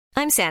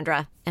I'm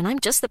Sandra, and I'm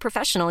just the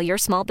professional your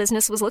small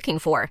business was looking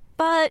for.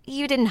 But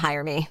you didn't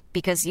hire me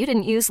because you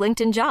didn't use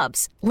LinkedIn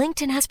Jobs.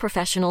 LinkedIn has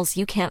professionals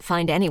you can't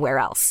find anywhere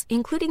else,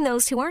 including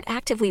those who aren't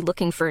actively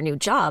looking for a new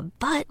job,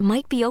 but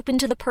might be open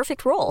to the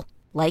perfect role,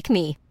 like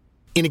me.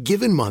 In a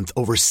given month,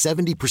 over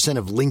 70%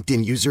 of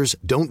LinkedIn users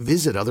don't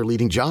visit other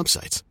leading job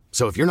sites.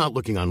 So if you're not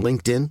looking on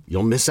LinkedIn,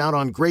 you'll miss out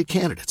on great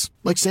candidates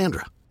like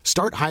Sandra.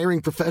 Start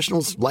hiring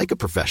professionals like a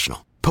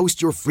professional.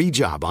 Post your free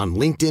job on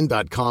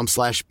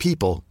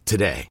linkedin.com/people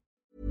today.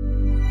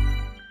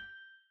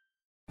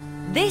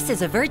 This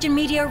is a Virgin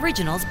Media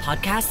Originals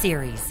podcast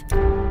series.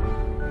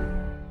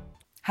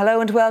 Hello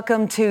and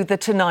welcome to The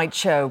Tonight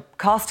Show.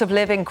 Cost of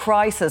living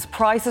crisis.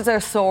 Prices are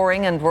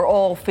soaring and we're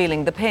all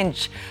feeling the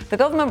pinch. The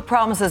government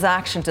promises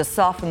action to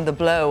soften the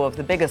blow of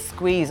the biggest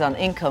squeeze on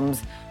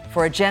incomes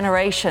for a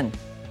generation.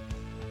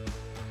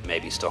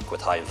 Maybe stuck with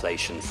high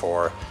inflation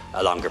for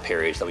a longer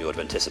period than we would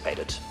have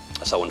anticipated.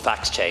 So when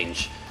facts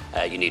change,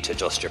 you need to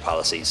adjust your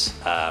policies,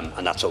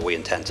 and that's what we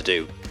intend to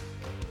do.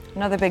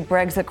 Another big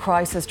Brexit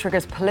crisis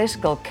triggers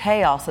political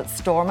chaos at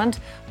Stormont.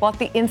 What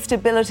the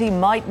instability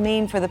might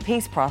mean for the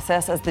peace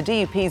process as the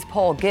DUP's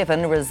Paul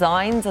Givan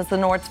resigns as the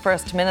North's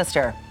First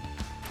Minister.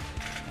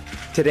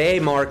 Today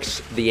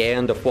marks the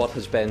end of what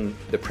has been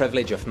the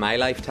privilege of my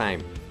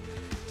lifetime,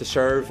 to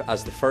serve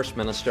as the First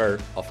Minister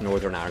of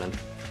Northern Ireland.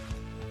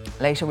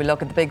 Later we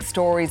look at the big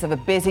stories of a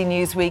busy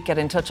news week. Get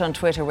in touch on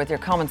Twitter with your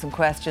comments and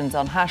questions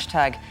on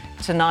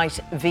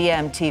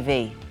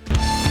 #TonightVMTV.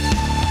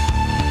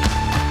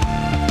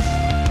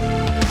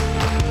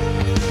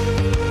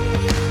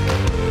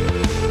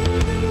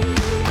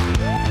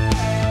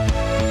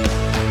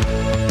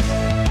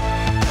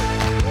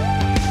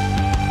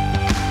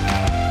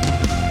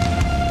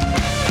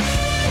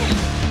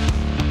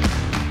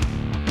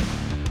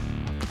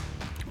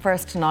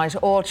 First tonight,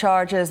 all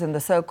charges in the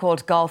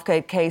so-called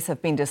Golfgate case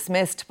have been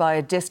dismissed by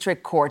a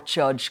district court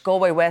judge.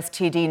 Galway West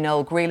TD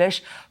Noel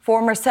Grealish,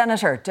 former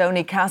Senator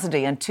Donny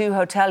Cassidy and 2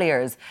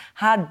 hoteliers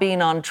had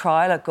been on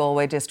trial at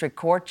Galway District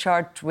Court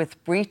charged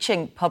with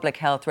breaching public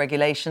health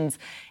regulations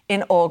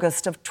in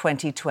August of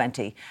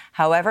 2020.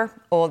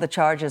 However, all the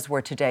charges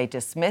were today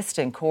dismissed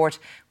in court,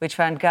 which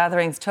found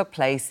gatherings took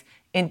place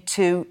in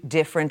 2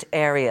 different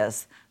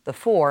areas. The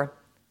 4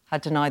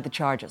 had denied the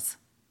charges.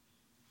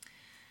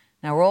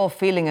 Now, we're all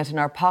feeling it in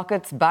our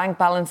pockets, bank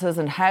balances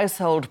and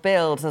household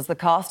bills as the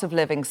cost of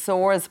living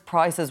soars,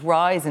 prices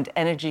rise and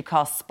energy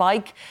costs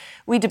spike.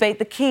 We debate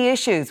the key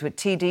issues with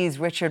TDs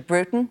Richard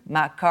Bruton,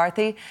 Matt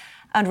Carthy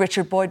and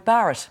Richard Boyd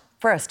Barrett.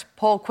 First,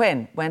 Paul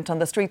Quinn went on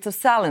the streets of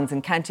Sallins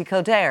in County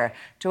Kildare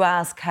to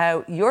ask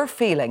how you're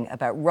feeling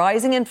about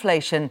rising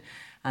inflation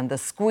and the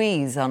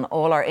squeeze on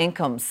all our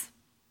incomes.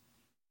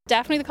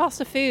 Definitely the cost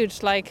of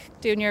food, like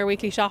doing your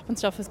weekly shop and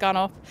stuff, has gone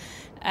up.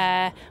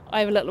 I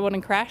have a little one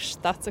in creche,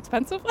 that's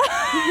expensive.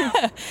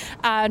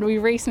 And we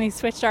recently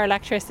switched our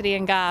electricity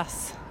and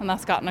gas, and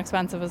that's gotten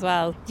expensive as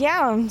well.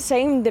 Yeah,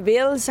 same, the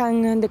bills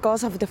and the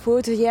cost of the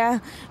food, yeah.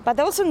 But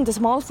also the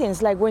small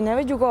things, like whenever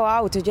you go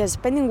out, you're just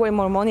spending way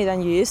more money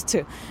than you used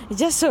to.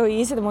 It's just so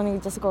easy, the money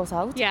just goes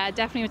out. Yeah,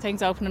 definitely with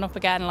things opening up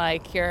again,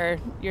 like you're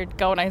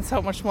going out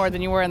so much more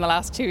than you were in the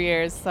last 2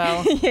 years,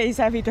 so. Yeah, it's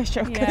a bit of a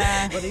shock.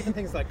 Yeah. But even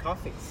things like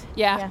coffees.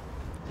 Yeah.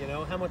 You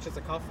know, how much is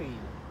a coffee?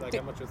 Like,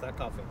 how much was that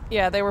coffee?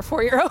 Yeah, they were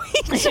 €4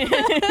 each.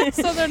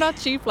 So they're not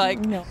cheap, like.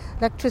 No.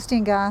 Electricity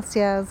and gas,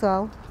 yeah, as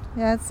well.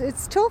 Yeah,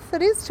 it's tough.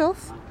 It is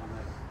tough.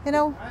 You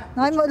know,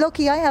 I'm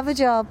lucky I have a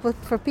job, but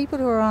for people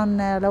who are on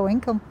low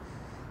income,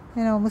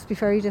 you know, it must be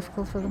very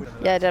difficult for them.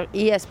 Yeah, the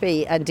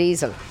ESB and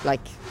diesel,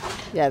 like,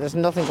 yeah, there's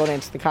nothing going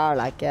into the car,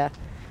 like, yeah.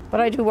 But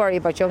I do worry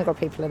about younger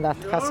people and that.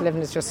 The cost of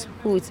living is just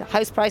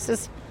house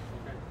prices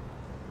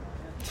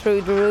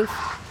through the roof.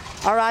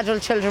 Our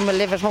adult children will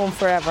live at home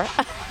forever.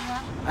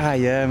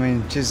 Yeah, I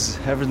mean, just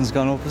everything's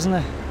gone up, isn't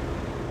it?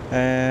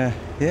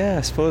 Yeah,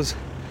 I suppose.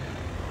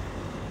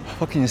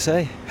 What can you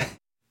say?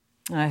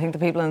 I think the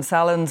people in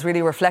Sallins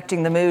really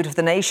reflecting the mood of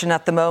the nation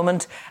at the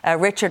moment.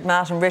 Richard,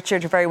 Matt and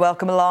Richard, you're very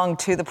welcome along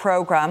to the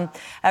programme.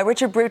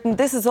 Richard Bruton,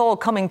 this is all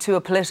coming to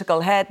a political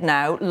head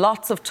now.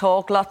 Lots of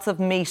talk, lots of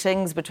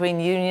meetings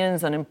between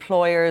unions and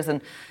employers and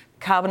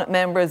cabinet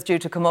members due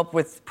to come up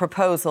with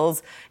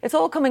proposals. It's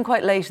all coming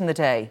quite late in the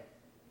day.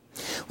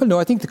 Well, no,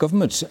 I think the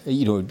government,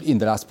 in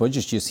the last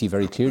budget, you see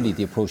very clearly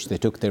the approach they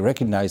took. They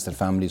recognised that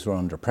families were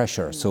under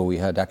pressure. So we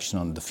had action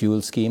on the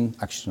fuel scheme,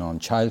 action on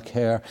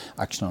childcare,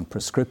 action on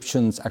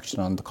prescriptions,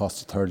 action on the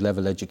cost of third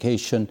level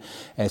education.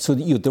 So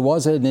there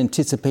was an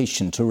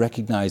anticipation to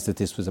recognise that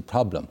this was a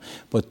problem.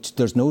 But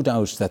there's no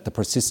doubt that the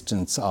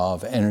persistence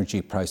of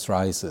energy price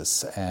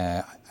rises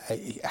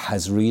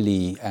has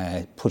really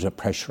put a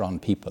pressure on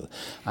people.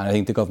 And I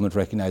think the government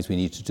recognised we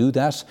need to do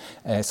that,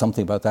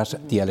 something about that.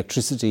 The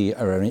electricity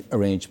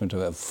arrangement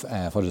of,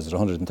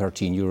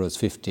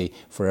 €113.50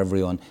 for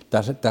everyone,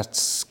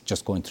 that's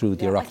just going through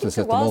the Oireachtas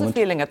at the moment. There was a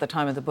feeling at the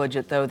time of the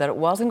budget, though, that it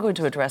wasn't going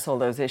to address all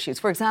those issues.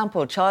 For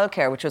example,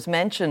 childcare, which was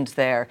mentioned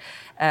there,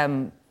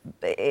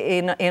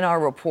 in our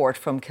report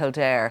from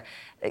Kildare,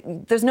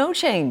 there's no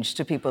change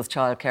to people's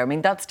childcare. I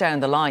mean, that's down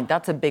the line.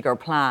 That's a bigger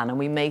plan, and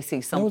we may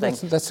see something.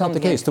 No, that's not the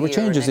case. There were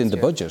changes in the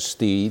budget.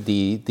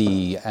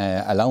 The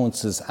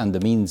allowances and the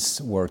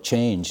means were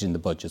changed in the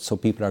budget, so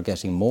people are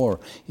getting more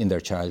in their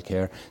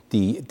childcare.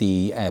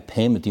 The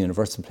payment, the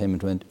universal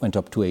payment, went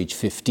up to age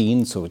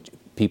 15. So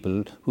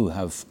people who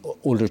have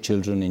older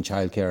children in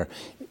childcare,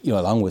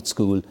 along with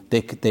school,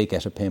 they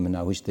get a payment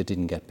now which they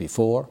didn't get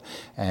before.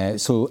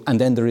 And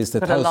then there is the.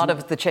 But a lot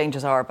of the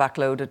changes are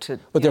backloaded to.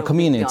 But they're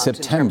coming in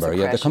September.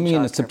 They're coming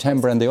in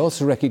September, and they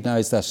also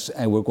recognise that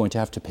we're going to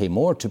have to pay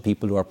more to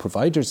people who are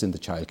providers in the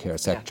childcare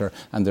sector. Yeah.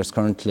 And there's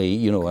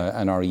currently,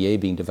 an REA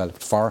being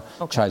developed for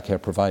childcare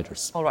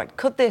providers. All right.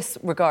 Could this,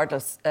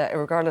 regardless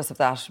of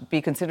that,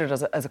 be considered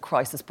as a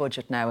crisis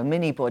budget now, a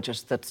mini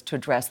budget that's to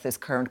address this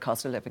current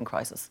cost of living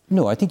crisis?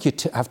 No, I think you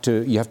have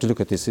to look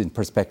at this in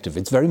perspective.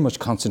 It's very much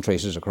concentrated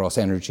across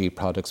energy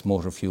products,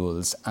 motor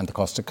fuels, and the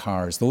cost of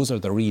cars. Those are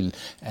the real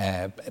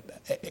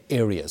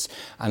areas.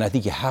 And I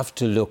think you have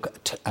to look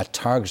at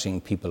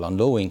targeting people on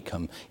low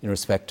income in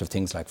respect of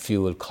things like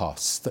fuel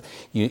costs.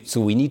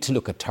 So we need to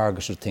look at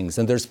targeted things.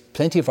 And there's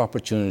plenty of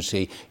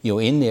opportunity,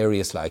 in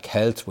areas like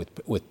health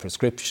with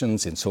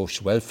prescriptions, in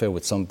social welfare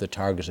with some of the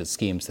targeted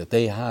schemes that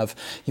they have,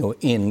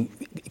 in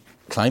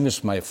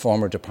Climate, my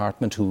former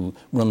department, who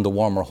run the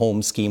Warmer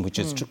Home scheme, which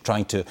is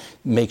trying to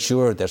make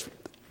sure that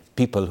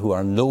people who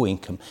are low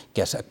income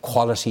get a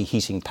quality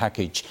heating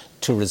package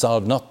to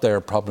resolve not their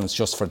problems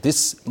just for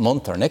this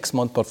month or next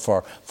month, but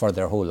for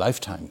their whole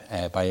lifetime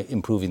by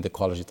improving the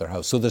quality of their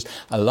house. So there's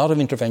a lot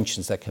of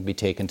interventions that can be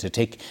taken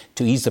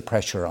to ease the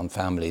pressure on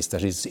families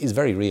that is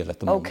very real at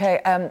the moment. OK,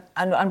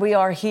 and we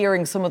are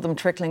hearing some of them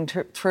trickling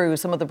through,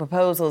 some of the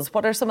proposals.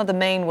 What are some of the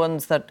main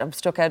ones that have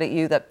stuck out at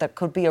you that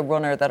could be a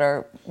runner that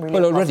are really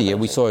Well, already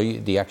we saw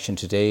the action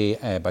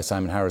today by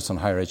Simon Harris on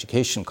higher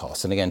education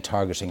costs, and again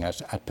targeting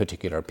at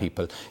particular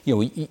people.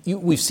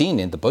 We've seen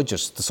in the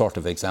budget the sort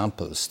of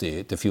examples,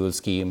 the fuel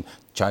scheme,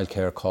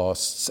 childcare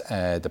costs,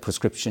 the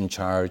prescription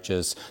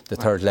charges, the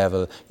third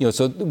level.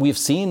 So we've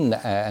seen,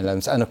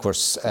 and of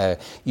course, the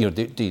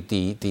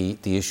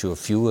issue of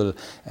fuel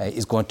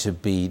is going to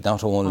be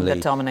not only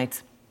that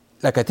dominates.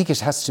 I think it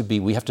has to be.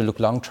 We have to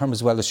look long term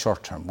as well as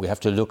short term. We have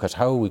to look at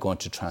how are we going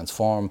to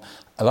transform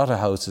a lot of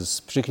houses,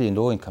 particularly in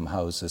low-income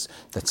houses,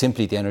 that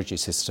simply the energy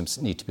systems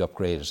need to be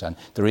upgraded. And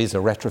there is a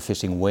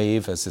retrofitting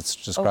wave, as it's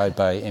described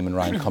by Eamon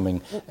Ryan,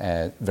 coming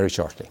very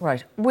shortly.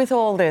 Right. With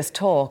all this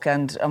talk,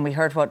 and we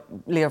heard what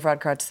Leo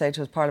Varadkar had to say to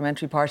his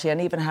parliamentary party,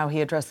 and even how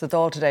he addressed the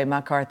Dáil today,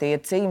 Matt Carthy,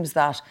 it seems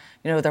that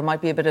there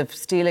might be a bit of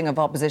stealing of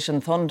opposition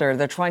thunder.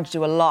 They're trying to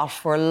do a lot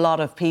for a lot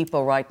of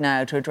people right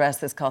now to address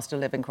this cost of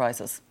living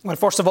crisis. Well,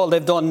 first of all,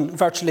 they've done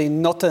virtually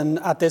nothing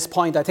at this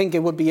point. I think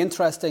it would be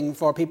interesting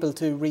for people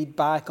to read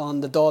back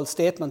on the Dáil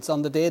statements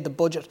on the day the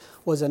budget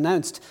was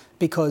announced,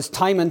 because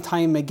time and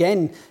time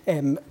again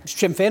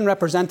Sinn Féin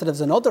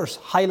representatives and others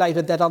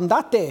highlighted that on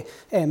that day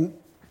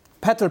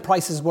petrol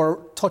prices were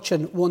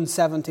touching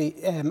 170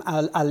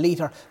 a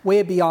litre,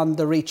 way beyond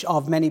the reach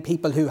of many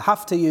people who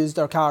have to use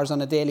their cars on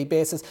a daily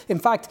basis. In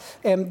fact,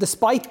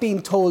 despite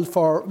being told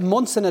for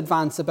months in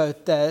advance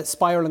about the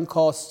spiralling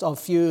costs of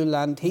fuel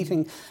and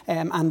heating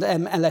and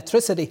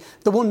electricity,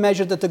 the one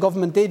measure that the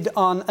government did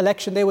on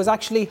election day was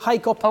actually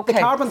hike up the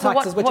carbon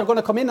taxes, which are going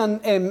to come in on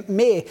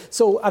May.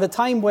 So at a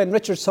time when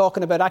Richard's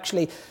talking about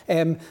actually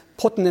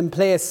putting in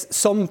place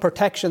some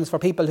protections for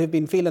people who've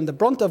been feeling the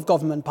brunt of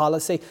government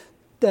policy,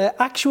 the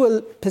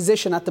actual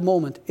position at the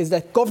moment is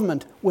that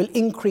government will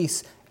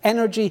increase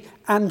energy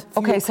and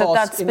fuel costs. So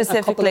that's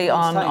specifically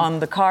on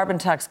the carbon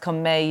tax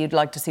come May. You'd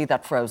like to see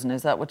that frozen.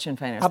 Is that what Sinn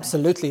Féin are saying?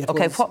 Absolutely.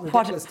 What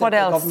else? The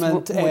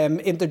government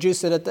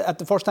introduced it at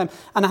the first time.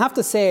 And I have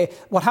to say,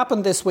 what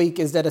happened this week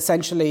is that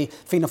essentially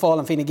Fianna Fáil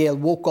and Fine Gael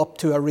woke up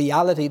to a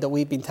reality that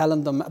we've been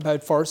telling them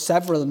about for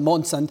several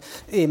months. And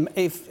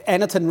if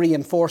anything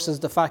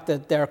reinforces the fact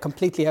that they're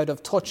completely out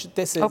of touch,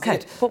 this is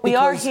it. But we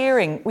are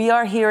hearing,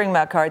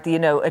 Matt Carthy,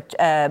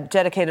 a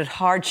dedicated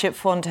hardship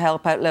fund to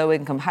help out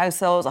low-income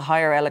households, a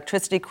higher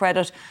electricity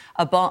credit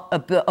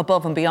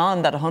above and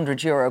beyond that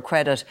 €100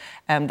 credit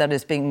that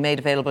is being made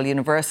available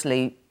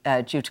universally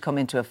due to come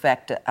into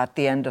effect at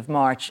the end of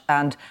March,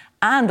 and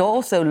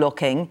also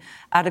looking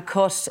at a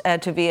cut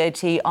to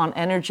VAT on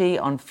energy,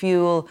 on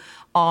fuel,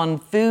 on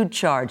food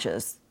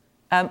charges.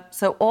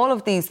 So all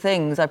of these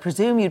things, I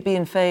presume you'd be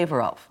in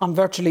favour of? On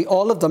virtually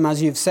all of them,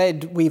 as you've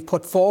said, we've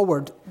put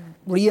forward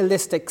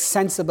realistic,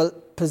 sensible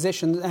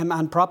positions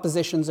and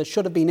propositions that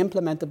should have been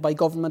implemented by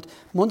government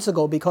months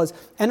ago, because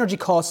energy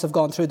costs have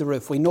gone through the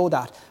roof. We know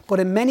that. But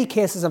in many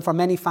cases and for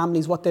many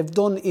families, what they've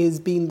done is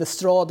been the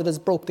straw that has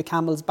broke the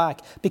camel's back.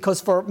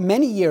 Because for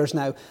many years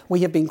now, we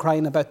have been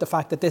crying about the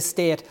fact that this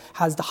state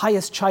has the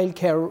highest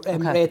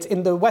childcare rates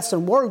in the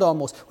Western world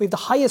almost. We have the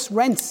highest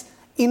rents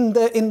in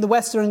the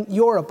Western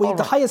Europe. We have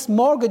the highest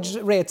mortgage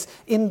rates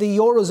in the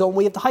Eurozone.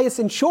 We have the highest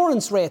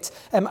insurance rates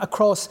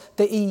across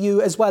the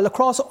EU as well.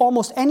 Across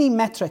almost any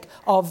metric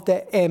of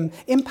the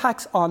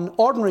impacts on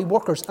ordinary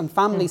workers and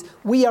families,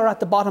 we are at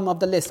the bottom of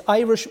the list.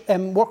 Irish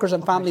workers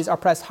and families are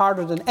pressed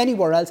harder than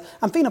anywhere else.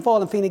 And Fianna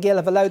Fáil and Fine Gael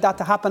have allowed that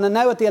to happen. And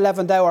now at the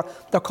 11th hour,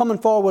 they're coming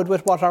forward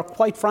with what are,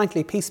 quite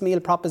frankly, piecemeal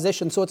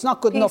propositions. So it's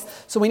not good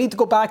enough. So we need to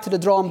go back to the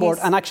drawing board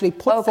and actually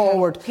put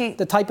forward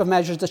the type of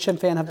measures that Sinn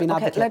Féin have been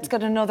advocating. Let's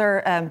get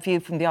another view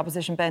from the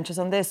opposition benches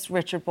on this.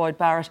 Richard Boyd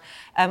Barrett,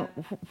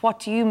 what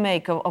do you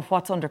make of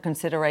what's under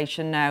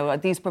consideration now?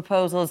 These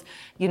proposals,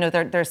 you know,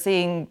 they're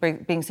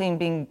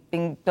being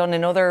done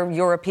in other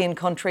European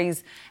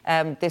countries.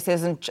 This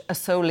isn't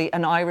solely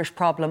an Irish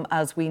problem,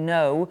 as we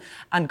know,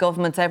 and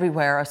governments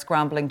everywhere are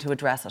scrambling to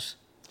address it.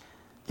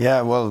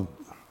 Yeah, well,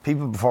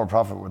 People Before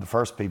Profit were the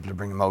first people to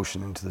bring a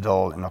motion into the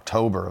Dáil in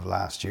October of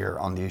last year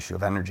on the issue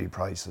of energy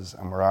prices,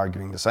 and we're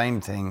arguing the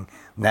same thing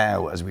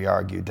now as we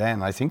argued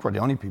then. I think we're the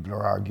only people who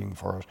are arguing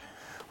for it,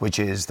 which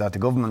is that the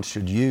government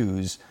should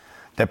use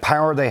the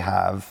power they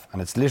have,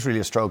 and it's literally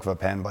a stroke of a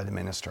pen by the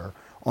Minister,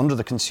 under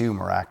the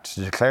Consumer Act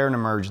to declare an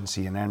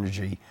emergency in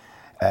energy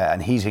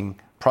and heating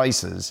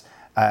prices,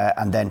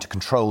 and then to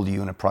control the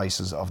unit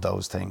prices of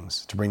those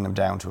things, to bring them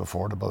down to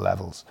affordable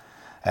levels.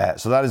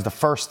 So that is the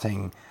first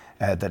thing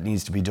that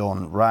needs to be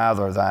done,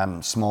 rather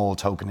than small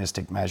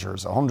tokenistic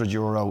measures.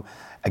 €100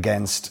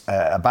 against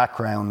a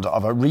background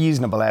of a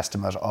reasonable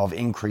estimate of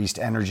increased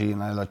energy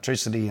and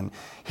electricity and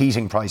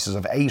heating prices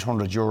of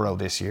 €800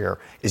 this year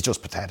is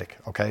just pathetic.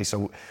 Okay,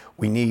 so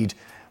we need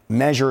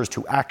measures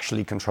to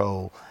actually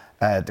control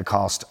the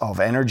cost of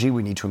energy.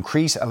 We need to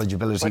increase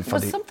eligibility for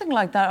something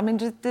like that. I mean,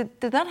 did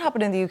that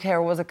happen in the UK,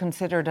 or was it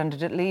considered, and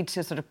did it lead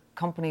to sort of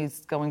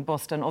companies going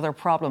bust and other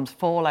problems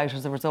fall out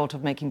as a result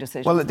of making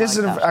decisions? Well, this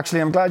is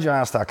actually, I'm glad you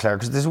asked that, Claire,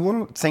 because there's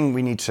one thing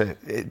we need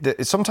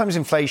to. Sometimes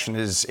inflation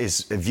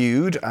is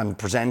viewed and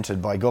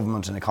presented by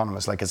government and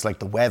economists like it's like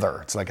the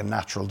weather. It's like a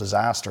natural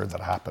disaster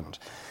that happened.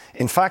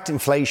 In fact,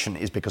 inflation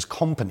is because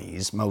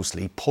companies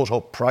mostly put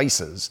up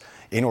prices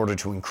in order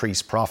to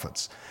increase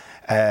profits.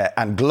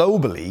 And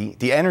globally,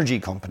 the energy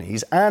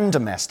companies and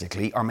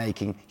domestically are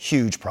making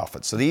huge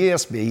profits. So the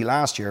ESB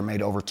last year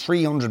made over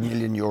 €300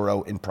 million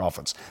in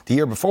profits. The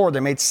year before,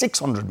 they made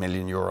 €600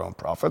 million in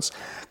profits.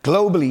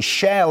 Globally,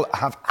 Shell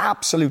have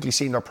absolutely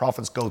seen their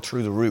profits go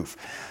through the roof.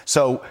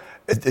 So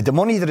the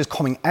money that is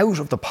coming out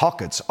of the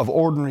pockets of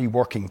ordinary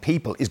working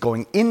people is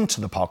going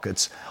into the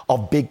pockets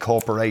of big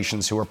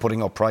corporations who are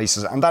putting up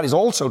prices. And that is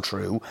also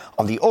true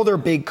on the other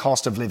big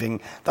cost of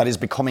living that is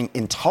becoming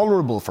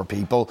intolerable for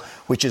people,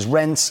 which is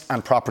rents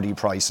and property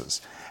prices.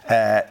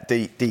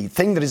 The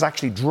thing that is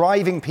actually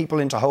driving people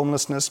into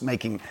homelessness,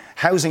 making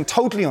housing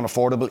totally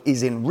unaffordable,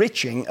 is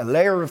enriching a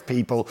layer of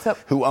people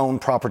who own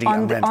property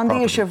and rent property. On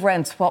the issue of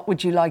rents, what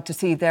would you like to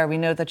see there? We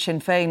know that Sinn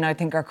Féin, I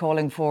think, are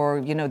calling for,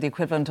 you know, the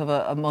equivalent of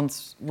a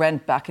month's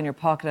rent back in your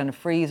pocket and a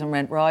freeze on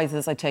rent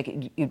rises. I take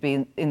it you'd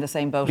be in the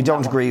same boat. We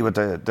don't agree with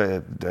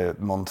the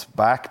month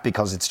back,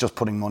 because it's just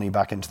putting money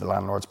back into the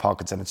landlord's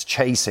pockets and it's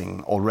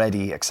chasing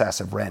already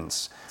excessive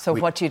rents. So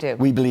what do you do?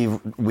 We believe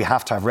we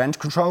have to have rent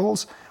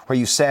controls where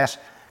you set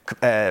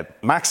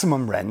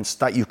maximum rents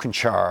that you can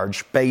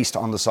charge based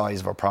on the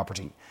size of a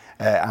property,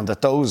 and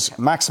that those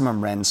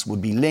maximum rents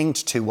would be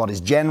linked to what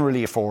is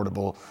generally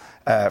affordable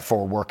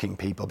for working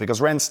people,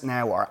 because rents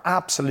now are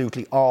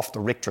absolutely off the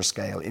Richter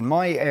scale. In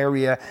my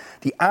area,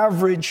 the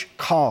average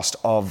cost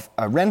of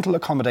a rental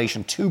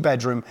accommodation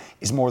 2-bedroom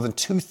is more than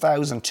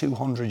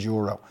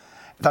 €2,200.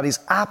 That is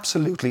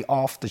absolutely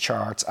off the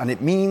charts, and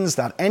it means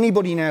that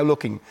anybody now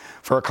looking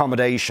for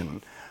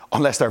accommodation,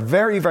 unless they're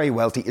very, very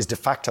wealthy, is de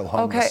facto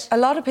homeless. OK, a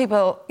lot of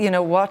people, you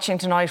know, watching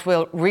tonight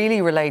will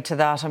really relate to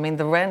that. I mean,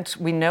 the rent,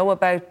 we know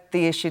about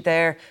the issue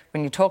there.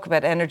 When you talk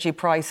about energy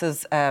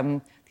prices,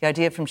 the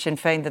idea from Sinn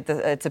Féin that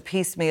it's a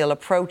piecemeal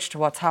approach to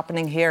what's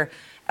happening here.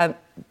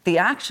 The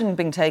action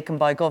being taken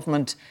by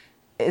government,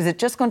 is it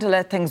just going to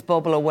let things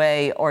bubble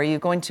away, or are you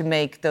going to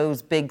make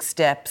those big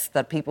steps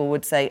that people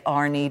would say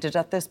are needed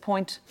at this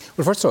point?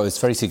 Well, first of all, it's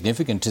very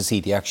significant to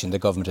see the action the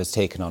government has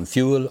taken on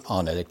fuel,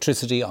 on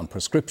electricity, on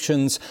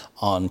prescriptions,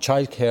 on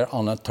childcare,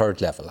 on a third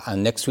level.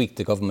 And next week,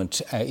 the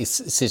government is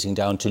sitting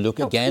down to look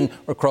again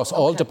across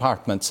all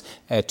departments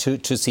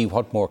to see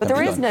what more can be done.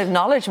 But there is an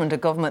acknowledgement at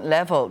government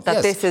level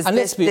that this is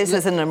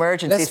an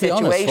emergency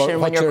situation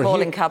when you're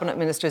calling cabinet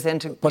ministers in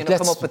to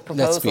come up with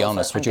proposals. Let's be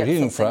honest, what you're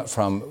hearing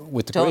from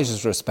with the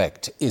greatest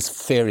respect, is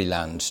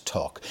fairyland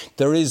talk.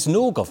 There is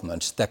no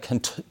government that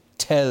can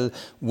tell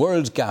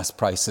world gas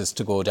prices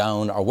to go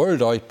down or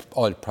world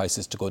oil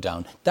prices to go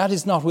down. That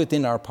is not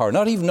within our power.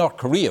 Not even North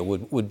Korea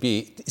would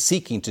be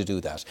seeking to do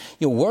that.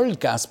 You know,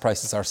 world gas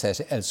prices are set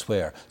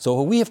elsewhere. So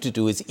what we have to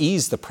do is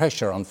ease the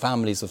pressure on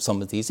families of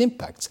some of these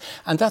impacts.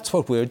 And that's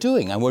what we're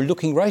doing. And we're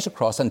looking right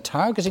across and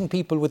targeting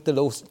people with the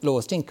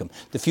lowest income.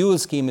 The fuel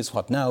scheme is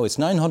what now? It's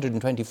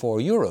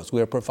 €924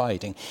 we're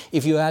providing.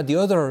 If you add the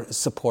other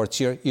supports,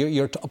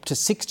 you're up to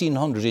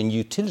 1,600 in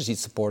utility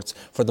supports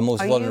for the most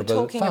vulnerable families. Are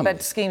you talking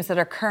about schemes that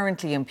are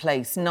currently in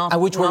place, not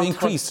and which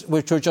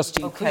were just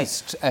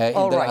increased in the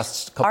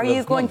last couple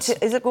of months.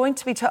 Is it going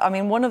to be? I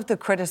mean, one of the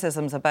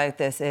criticisms about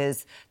this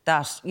is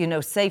that, you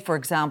know, say for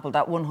example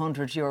that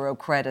 €100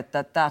 credit,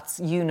 that's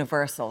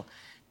universal.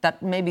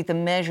 That maybe the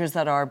measures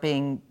that are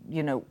being,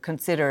 you know,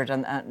 considered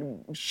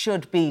and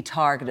should be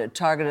targeted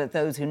at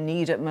those who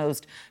need it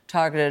most,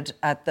 targeted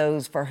at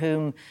those for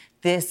whom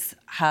this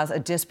has a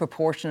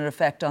disproportionate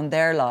effect on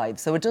their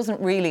lives. So it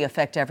doesn't really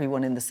affect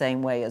everyone in the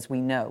same way, as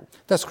we know.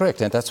 That's correct,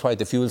 and that's why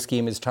the fuel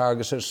scheme is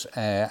targeted,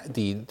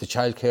 the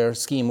childcare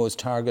scheme was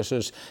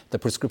targeted, the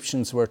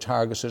prescriptions were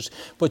targeted.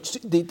 But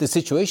the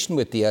situation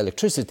with the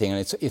electricity,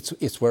 and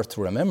it's worth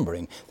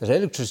remembering, that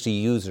electricity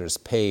users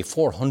pay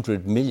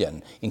 400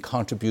 million in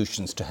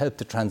contributions to help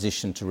the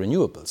transition to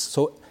renewables.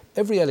 So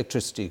every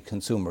electricity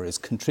consumer is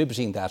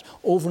contributing that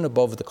over and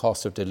above the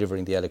cost of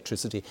delivering the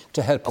electricity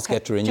to help us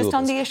get to renewables. Just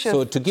on the issue,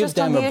 so to give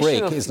them a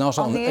break is not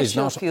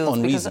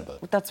unreasonable.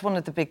 That's one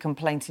of the big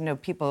complaints. You know,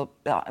 people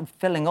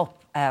filling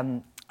up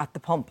at the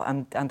pump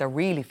and they're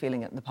really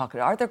feeling it in the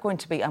pocket. Are there going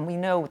to be, and we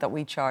know that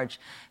we charge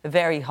a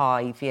very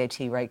high VAT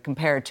rate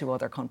compared to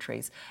other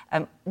countries,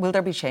 will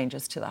there be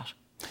changes to that?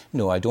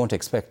 No, I don't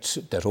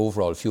expect that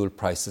overall fuel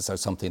prices are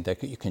something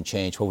that you can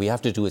change. What we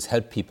have to do is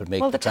help people make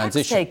the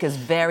transition. Well, the tax take is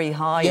very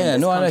high in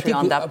this country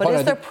on that. But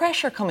is there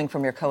pressure coming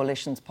from your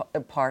coalition's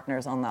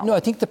partners on that? No, I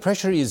think the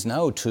pressure is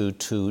now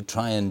to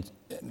try and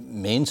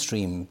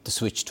mainstream the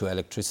switch to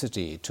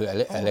electricity, to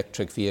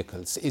electric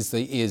vehicles is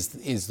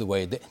the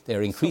way.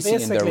 They're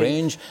increasing in their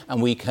range, and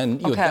we can.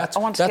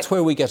 That's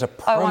where we get a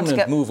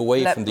permanent move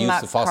away from the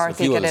use of fossil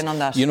fuels. Get in on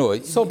that. You know,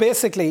 so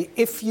basically,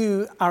 if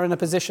you are in a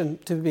position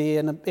to be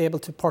able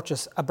to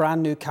purchase a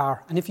brand new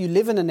car, and if you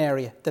live in an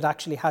area that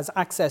actually has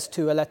access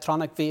to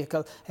electronic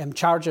vehicle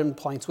charging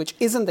points, which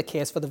isn't the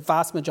case for the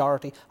vast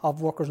majority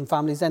of workers and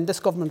families, then this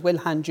government will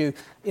hand you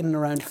in and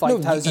around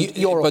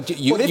 €5,000. But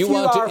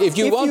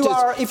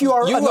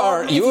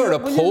you are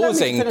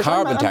opposing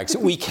carbon tax.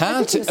 We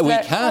can't.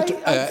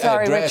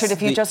 Sorry, Richard.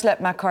 If you just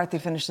let Matt Carthy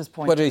finish his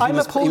point. But he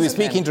was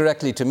speaking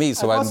directly to me,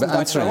 so I'm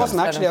answering. I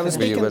wasn't actually. I was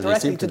speaking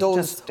directly to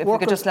those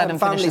workers and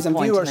families and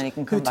viewers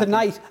who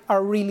tonight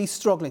are really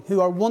struggling,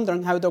 who are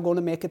wondering how they're going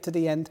to make it to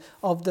the end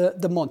of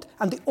the month.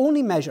 And the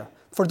only measure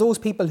for those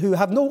people who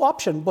have no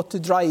option but to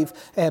drive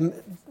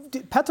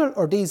petrol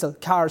or diesel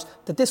cars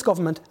that this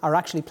government are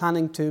actually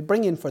planning to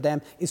bring in for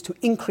them is to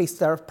increase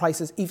their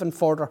prices even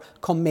further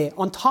come May,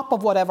 on top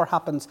of whatever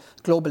happens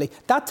globally.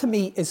 That to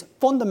me is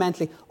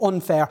fundamentally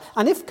unfair.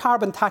 And if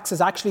carbon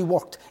taxes actually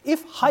worked,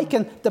 if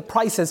hiking the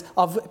prices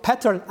of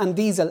petrol and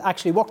diesel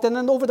actually worked, and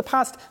then over the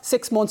past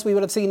 6 months we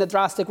would have seen a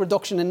drastic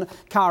reduction in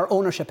car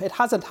ownership. It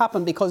hasn't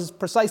happened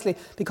precisely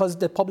because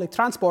the public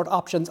transport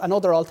options and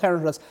other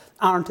alternatives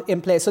aren't in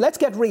place. So let's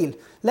get real.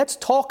 Let's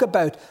talk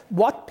about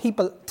what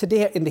people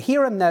today in the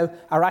here and now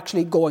are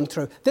actually going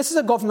through. This is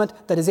a government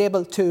that is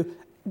able to,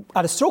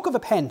 at a stroke of a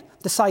pen,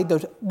 decide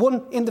that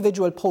one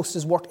individual post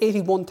is worth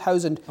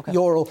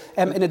 €81,000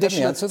 in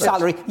additional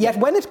salary. Yet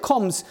when it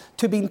comes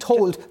to being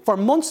told for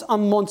months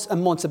and months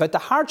and months about the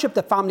hardship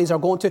that families are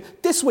going to,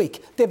 this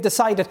week they've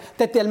decided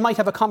that they might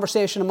have a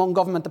conversation among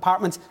government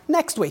departments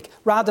next week,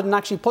 rather than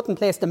actually put in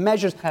place the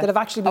measures that have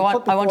actually been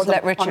put before them. I want to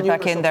let Richard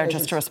back in there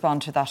just to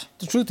respond to that.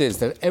 The truth is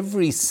that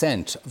every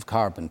cent of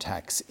carbon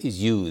tax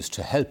is used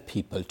to help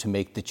people to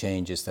make the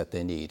changes that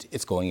they need.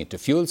 It's going into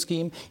fuel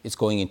scheme, it's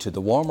going into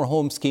the warmer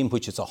home scheme,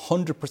 which is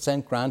 100%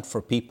 grant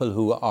for people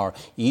who are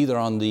either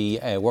on the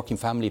working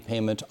family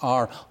payment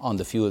or on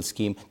the fuel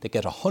scheme. They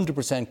get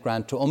 100%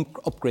 grant to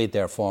upgrade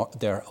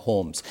their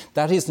homes.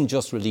 That isn't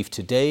just relief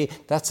today,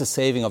 that's a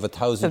saving of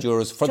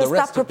 €1,000 for the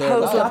rest of their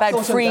lives. Just that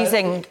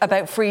proposal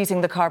about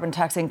freezing the carbon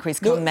tax increase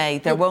come May,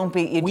 there won't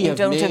be, you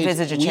don't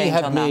envisage a change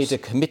on that? We have made a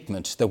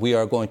commitment that we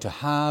are going to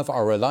have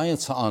our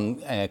reliance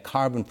on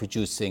carbon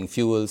producing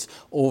fuels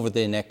over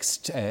the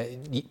next,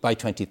 by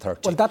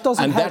 2030. Well, that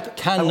doesn't help. That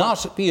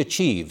cannot be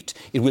achieved.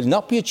 It will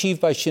not be achieved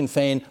by Sinn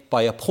Féin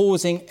by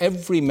opposing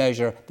every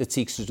measure that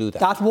seeks to do that.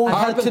 That won't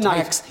help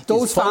tonight.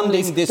 Those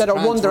families that are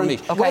wondering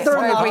whether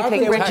or not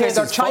they will pay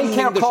their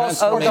childcare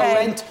costs or their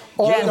rent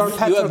or their petrol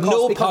costs. You have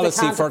no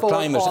policy for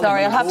climate.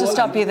 Sorry, I'll have to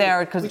stop you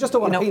there because we just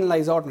don't want to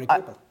penalise ordinary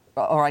people.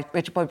 All right,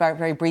 Richard, but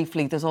very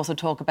briefly, there's also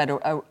talk about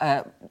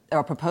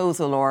a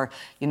proposal or,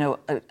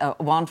 a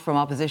want from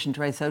opposition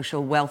to raise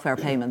social welfare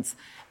payments.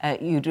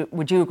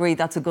 Would you agree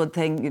that's a good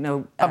thing?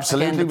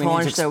 Absolutely. Again, the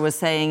Taoiseach was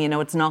saying,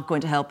 it's not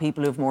going to help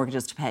people who have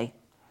mortgages to pay.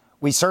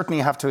 We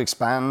certainly have to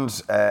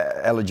expand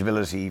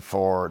eligibility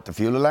for the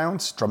fuel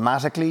allowance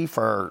dramatically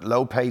for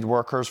low-paid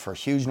workers, for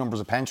huge numbers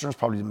of pensioners,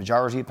 probably the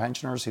majority of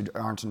pensioners who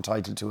aren't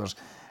entitled to it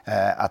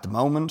at the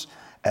moment.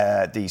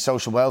 The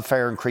social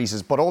welfare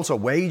increases, but also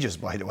wages,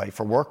 by the way,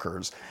 for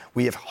workers.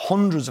 We have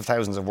hundreds of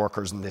thousands of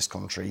workers in this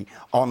country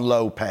on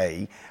low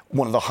pay,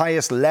 one of the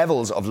highest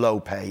levels of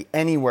low pay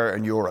anywhere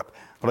in Europe.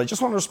 But I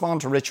just want to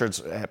respond to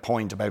Richard's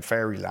point about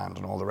Fairyland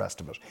and all the rest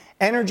of it.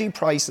 Energy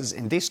prices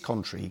in this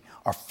country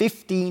are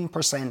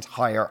 15%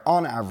 higher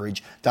on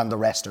average than the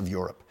rest of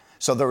Europe.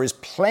 So there is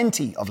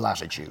plenty of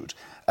latitude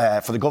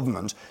for the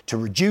government to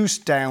reduce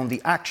down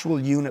the actual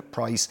unit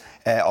price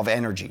of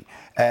energy.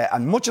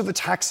 And much of the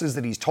taxes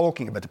that he's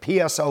talking about, the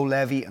PSO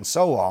levy and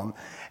so on,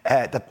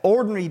 that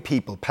ordinary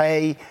people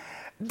pay,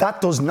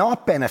 that does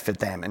not benefit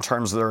them in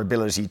terms of their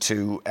ability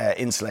to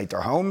insulate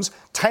their homes.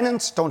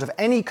 Tenants don't have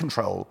any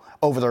control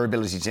over their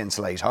ability to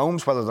insulate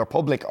homes, whether they're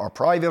public or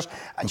private,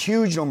 and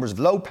huge numbers of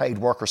low-paid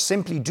workers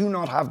simply do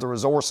not have the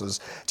resources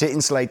to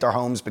insulate their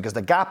homes because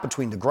the gap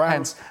between the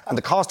grants and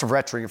the cost of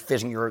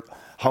retrofitting your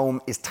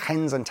home is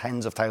tens and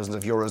tens of thousands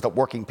of euros that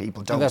working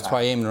people don't have. And that's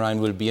why Eamon Ryan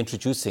will be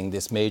introducing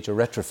this major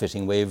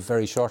retrofitting wave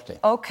very shortly.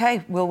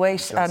 OK, we'll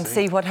wait and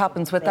see what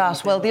happens with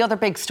that. Well, the other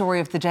big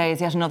story of the day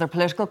is yet another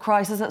political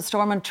crisis at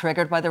Stormont,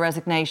 triggered by the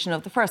resignation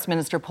of the First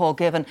Minister, Paul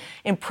Givan,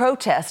 in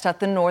protest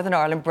at the Northern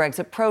Ireland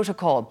Brexit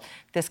Protocol.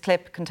 This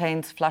clip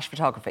contains flash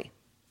photography.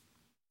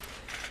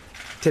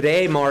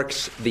 Today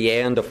marks the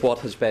end of what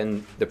has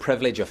been the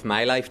privilege of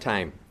my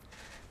lifetime,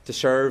 to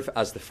serve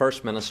as the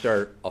First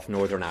Minister of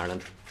Northern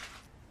Ireland.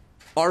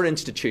 Our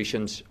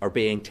institutions are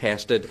being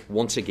tested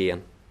once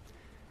again,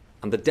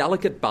 and the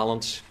delicate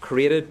balance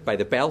created by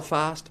the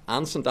Belfast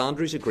and St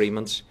Andrews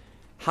agreements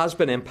has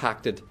been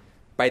impacted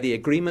by the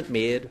agreement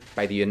made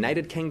by the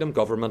United Kingdom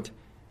Government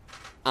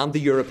and the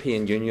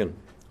European Union,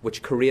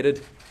 which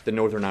created the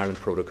Northern Ireland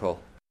Protocol.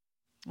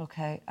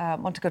 OK, I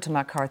want to go to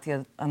Matt Carthy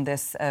on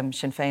this. Sinn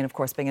Féin, of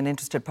course, being an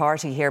interested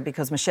party here,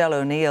 because Michelle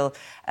O'Neill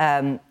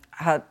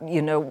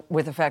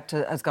with effect,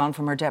 has gone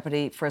from her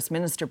Deputy First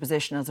Minister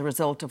position as a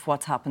result of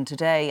what's happened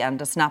today,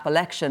 and a snap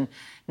election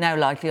now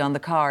likely on the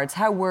cards.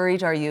 How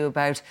worried are you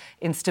about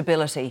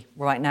instability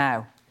right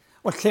now?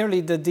 Well, clearly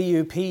the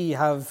DUP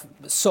have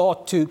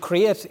sought to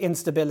create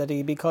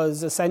instability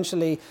because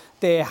essentially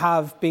they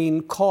have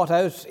been caught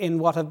out in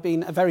what have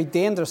been a very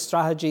dangerous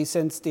strategy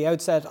since the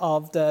outset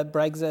of the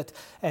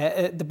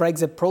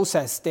Brexit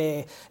process.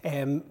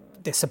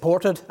 They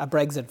supported a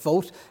Brexit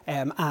vote,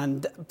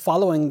 and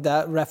following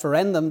the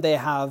referendum they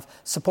have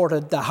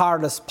supported the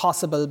hardest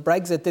possible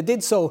Brexit. They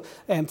did so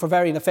for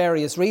very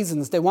nefarious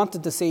reasons. They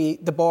wanted to see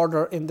the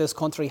border in this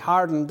country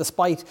harden,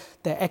 despite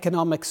the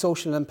economic,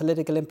 social and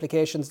political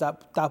implications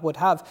that would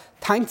have.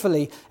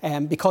 Thankfully,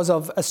 because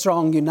of a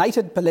strong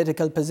united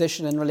political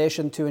position in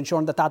relation to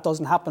ensuring that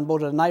doesn't happen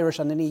both at an Irish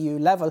and an EU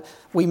level,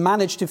 we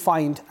managed to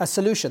find a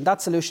solution.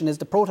 That solution is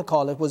the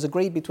protocol. It was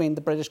agreed between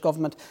the British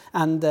government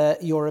and the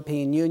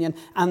European Union.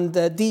 And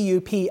the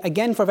DUP,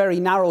 again for very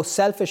narrow,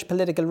 selfish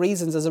political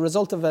reasons, as a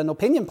result of an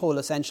opinion poll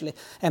essentially,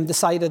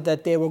 decided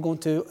that they were going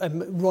to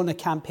run a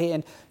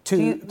campaign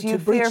to Do you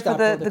breach fear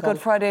that for the Good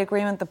Friday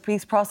Agreement, the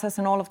peace process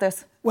and all of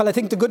this? Well, I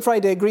think the Good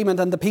Friday Agreement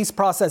and the peace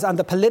process and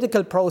the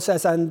political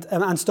process and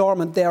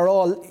Stormont, they are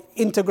all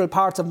integral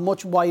parts of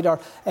much wider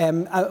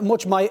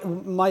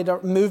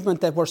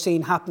movement that we're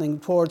seeing happening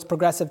towards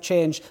progressive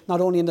change, not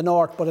only in the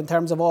north, but in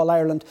terms of all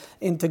Ireland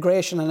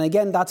integration. And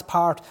again, that's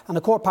part and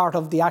a core part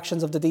of the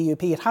actions of the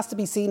DUP. It has to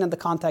be seen in the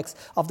context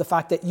of the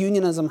fact that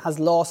unionism has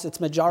lost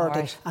its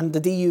majority, and the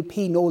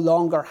DUP no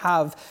longer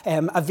have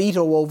a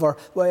veto over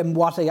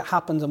what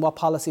happens and what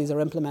policies are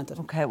implemented.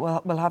 OK,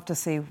 well, we'll have to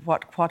see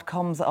what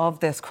comes of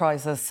this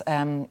crisis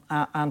and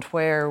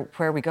where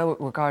we go with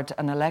regard to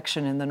an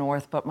election in the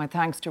north. But my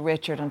thanks to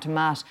Richard and to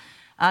Matt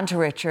and to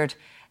Richard.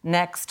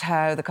 Next,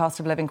 how the cost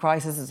of living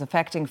crisis is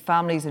affecting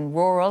families in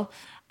rural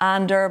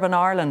and urban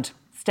Ireland.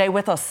 Stay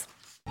with us.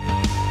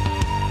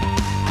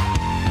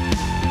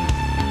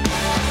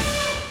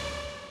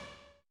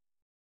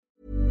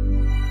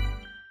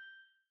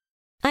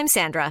 I'm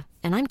Sandra,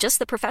 and I'm just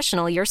the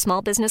professional your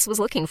small business was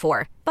looking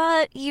for.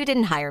 But you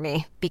didn't hire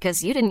me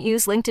because you didn't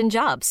use LinkedIn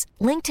Jobs.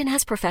 LinkedIn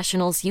has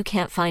professionals you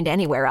can't find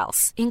anywhere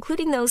else,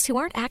 including those who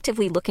aren't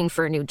actively looking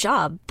for a new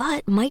job,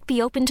 but might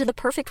be open to the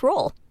perfect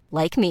role,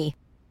 like me.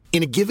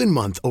 In a given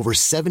month, over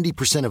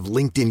 70% of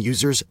LinkedIn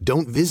users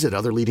don't visit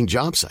other leading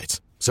job sites.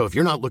 So if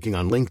you're not looking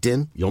on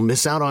LinkedIn, you'll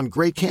miss out on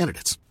great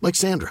candidates like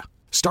Sandra.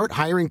 Start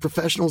hiring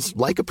professionals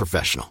like a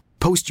professional.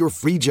 Post your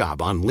free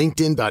job on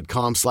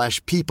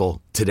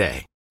linkedin.com/people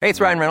today. Hey, it's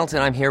Ryan Reynolds,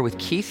 and I'm here with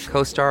Keith,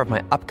 co-star of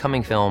my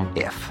upcoming film,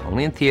 If,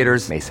 only in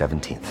theaters May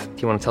 17th.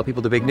 Do you want to tell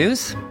people the big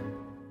news?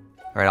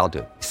 All right, I'll do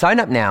it. Sign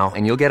up now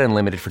and you'll get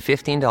unlimited for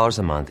 $15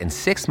 a month and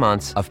 6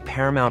 months of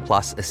Paramount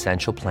Plus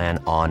Essential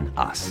Plan on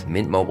us.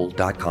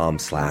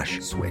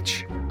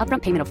 MintMobile.com/switch.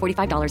 Upfront payment of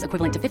 $45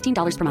 equivalent to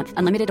 $15 per month.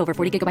 Unlimited over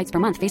 40 gigabytes per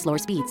month. Face lower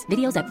speeds.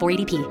 Videos at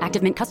 480p.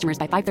 Active Mint customers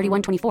by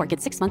 531.24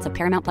 get 6 months of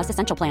Paramount Plus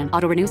Essential Plan.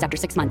 Auto renews after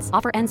 6 months.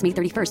 Offer ends May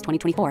 31st,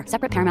 2024.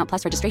 Separate Paramount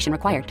Plus registration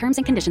required. Terms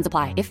and conditions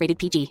apply if rated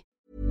PG.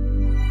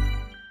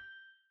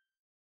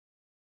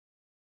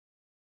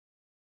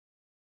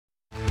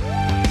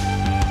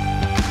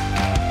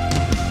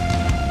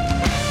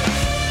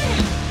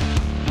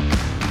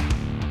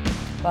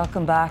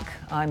 Welcome back.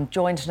 I'm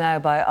joined now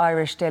by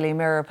Irish Daily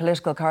Mirror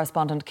political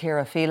correspondent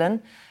Ciara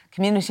Phelan,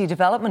 community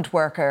development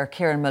worker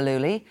Kieran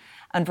Mullooly,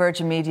 And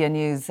Virgin Media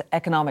News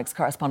economics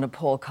correspondent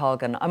Paul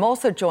Colgan. I'm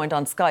also joined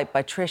on Skype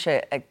by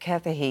Tricia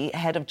Kethahy,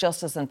 Head of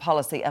Justice and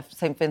Policy at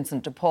St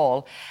Vincent de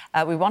Paul.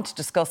 We want to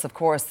discuss, of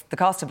course, the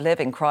cost of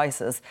living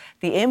crisis,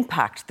 the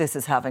impact this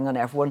is having on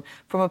everyone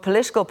from a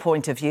political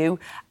point of view.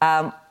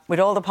 With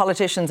all the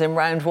politicians in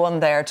round one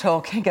there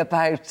talking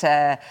about,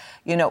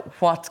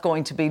 what's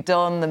going to be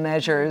done, the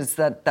measures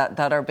that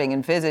are being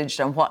envisaged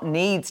and what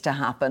needs to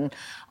happen.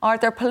 Are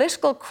there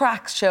political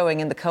cracks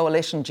showing in the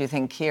coalition, do you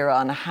think, Ciara,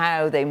 on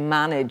how they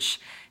manage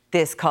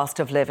this cost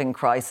of living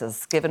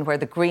crisis, given where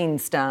the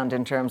Greens stand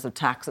in terms of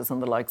taxes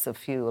and the likes of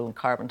fuel and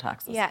carbon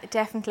taxes? Yeah,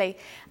 definitely.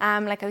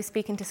 Like I was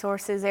speaking to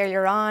sources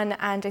earlier on,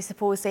 and I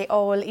suppose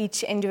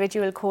each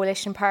individual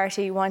coalition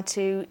party want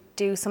to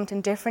do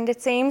something different,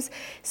 it seems.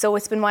 So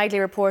it's been widely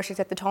reported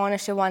that the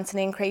Taoiseach wants an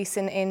increase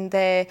in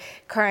the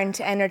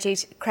current energy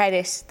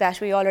credit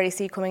that we already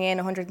see coming in,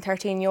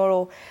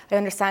 €113. I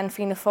understand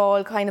Fianna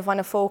Fáil kind of want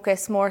to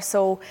focus more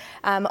so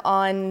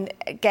on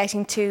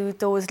getting to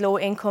those low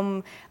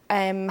income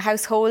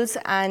households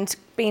and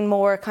being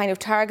more kind of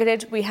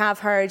targeted. We have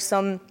heard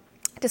some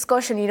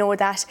discussion,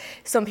 that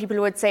some people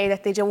would say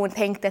that they don't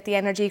think that the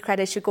energy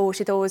credit should go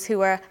to those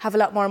who have a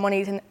lot more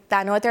money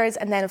than others.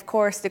 And then, of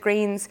course, the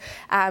Greens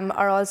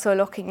are also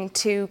looking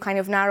to kind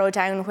of narrow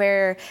down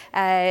where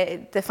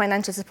the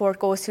financial support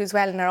goes to as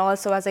well, and are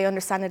also, as I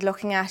understand it,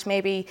 looking at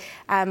maybe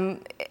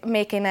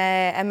making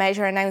a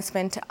measure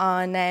announcement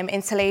on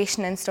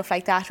insulation and stuff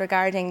like that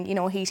regarding,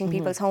 heating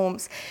people's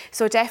homes.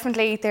 So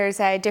definitely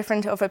there's a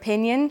different of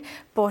opinion,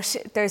 but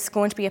there's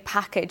going to be a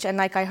package. And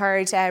like I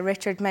heard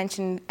Richard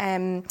mention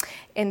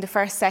in the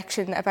first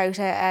section about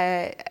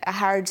a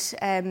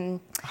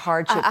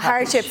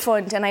hardship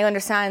fund, and I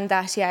understand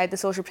that the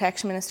Social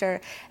Protection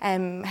Minister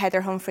Heather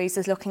Humphreys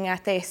is looking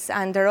at this,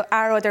 and there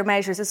are other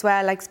measures as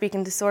well, like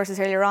speaking to sources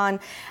earlier on,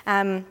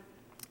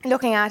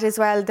 looking at as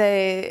well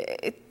the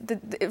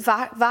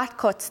VAT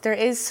cuts. There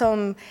is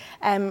some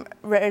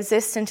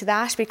resistance to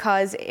that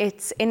because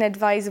it's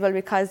inadvisable,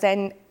 because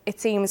then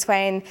it seems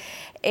when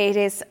it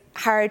is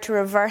hard to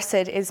reverse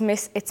it,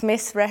 it's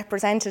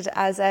misrepresented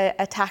as a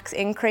tax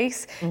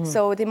increase. Mm-hmm.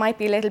 So they might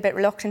be a little bit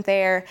reluctant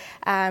there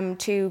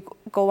to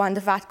go on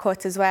the VAT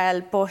cuts as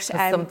well. But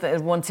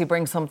once you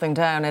bring something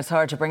down, it's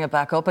hard to bring it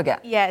back up again.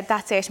 Yeah,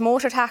 that's it.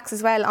 Motor tax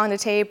as well on the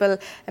table.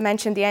 I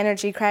mentioned the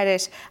energy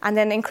credit, and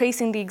then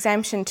increasing the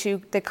exemption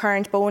to the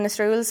current bonus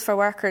rules for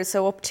workers.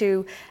 So up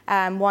to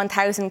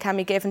 1,000 can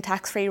be given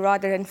tax-free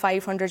rather than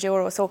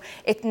 €500. So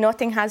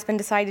nothing has been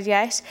decided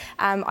yet.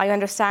 I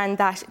understand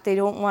that they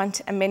don't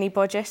want a mini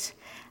budget,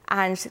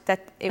 and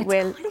that it's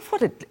will. Kind of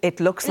what it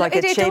looks like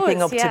it's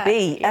shaping up to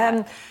be.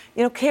 Yeah.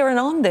 Kieran,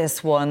 on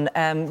this one,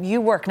 you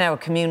work now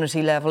at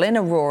community level in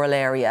a rural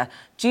area.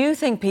 Do you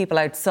think people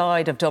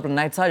outside of Dublin,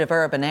 outside of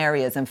urban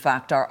areas, in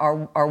fact,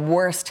 are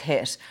worst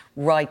hit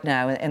right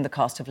now in the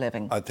cost of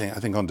living? I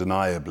think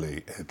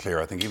undeniably,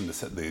 Claire. I think even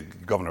the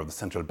Governor of the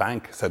Central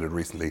Bank said it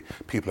recently.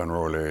 People in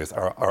rural areas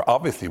are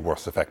obviously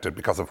worse affected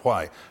because of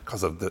why?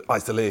 Because of the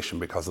isolation,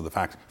 because of the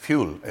fact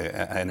fuel,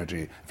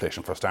 energy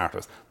inflation for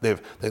starters. They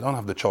don't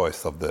have the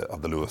choice of the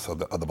Luas or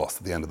the bus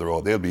at the end of the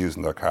road. They'll be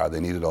using their car. They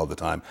need it all the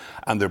time,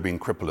 and they're being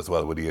crippled as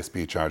well with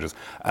ESB charges.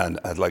 And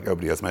like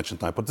everybody has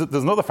mentioned tonight, but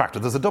there's another factor.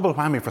 There's a double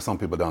whammy for some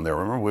people down there.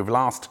 Remember, we've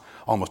lost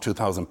almost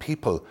 2,000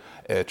 people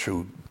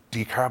through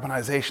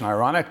decarbonisation,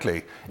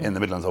 ironically, in the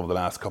Midlands over the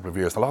last couple of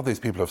years. A lot of these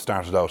people have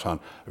started out on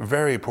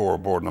very poor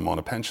board and amount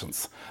of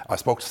pensions. I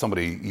spoke to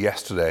somebody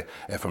yesterday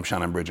from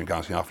Shannonbridge in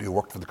County Offaly who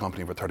worked for the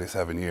company for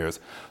 37 years.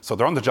 So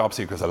they're on the job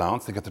seekers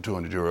allowance, they get the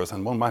 €200,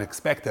 and one might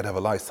expect they'd have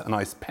a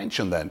nice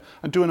pension then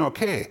and doing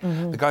okay.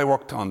 Mm-hmm. The guy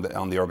worked on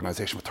the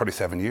organisation for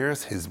 37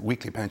 years. His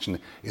weekly pension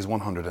is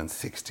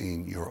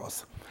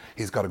 €116.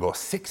 He's got to go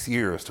 6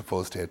 years to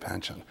full state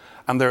pension.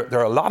 And there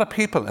are a lot of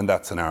people in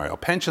that scenario.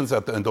 Pensions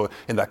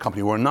in that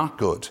company were not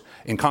good,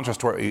 in contrast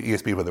to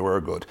ESB where they were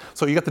good.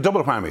 So you get the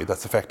double whammy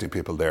that's affecting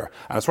people there.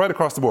 And it's right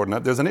across the board. Now,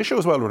 there's an issue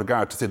as well with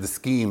regard to, say, the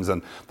schemes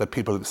and that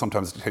people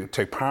sometimes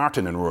take part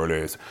in rural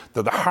areas.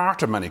 They're the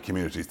heart of many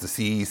communities, the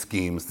CE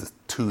schemes, the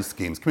 2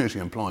 schemes, community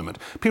employment.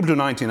 People do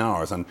 19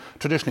 hours, and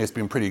traditionally it's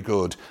been pretty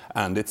good,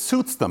 and it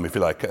suits them, if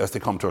you like, as they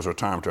come towards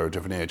retirement or a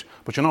different age.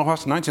 But you know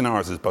what? 19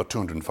 hours is about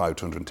 €205,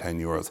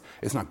 €210.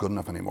 It's not good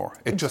enough anymore.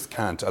 It just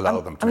can't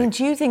allow them to.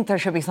 Do you think there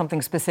should be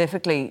something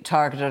specifically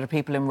targeted at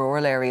people in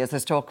rural areas?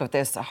 There's talk of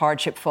this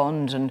hardship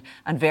fund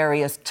and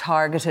various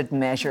targeted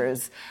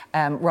measures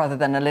rather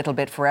than a little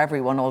bit for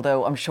everyone,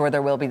 although I'm sure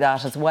there will be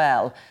that as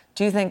well.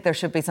 Do you think there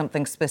should be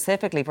something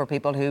specifically for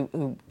people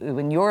who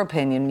in your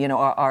opinion,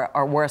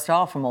 are worst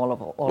off from all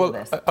of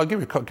this? I'll give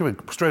you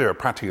straight a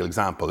practical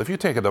example. If you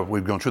take it up,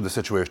 we've gone through the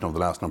situation over the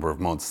last number of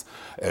months,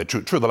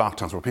 through the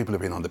lockdowns where people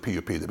have been on the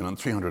PUP, they've been on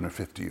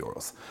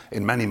 €350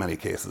 in many, many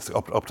cases,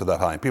 up to that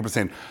high. People are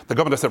saying, the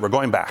government has said, we're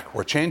going back,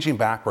 we're changing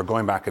back, we're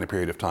going back in a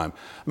period of time.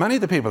 Many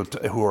of the people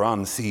who are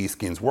on CE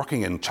schemes,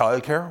 working in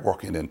childcare,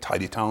 working in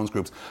tidy towns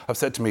groups, have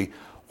said to me,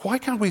 why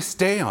can't we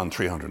stay on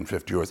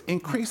 350 euros?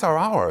 Increase our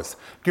hours.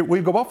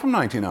 We'll go up from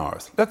 19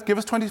 hours. Let's give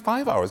us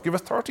 25 hours, give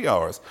us 30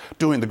 hours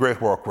doing the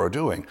great work we're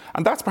doing.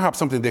 And that's perhaps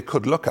something they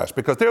could look at,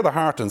 because they're the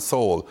heart and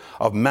soul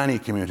of many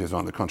communities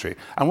around the country.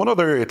 And one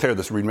other area, Claire,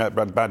 that's really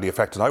badly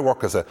affected, I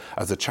work as a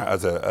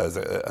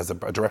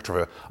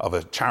director of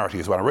a charity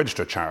as well, a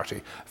registered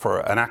charity,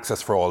 for an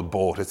Access for All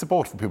boat. It's a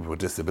boat for people with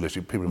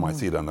disability. People might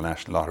see it on the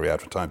National Lottery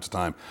ad from time to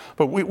time.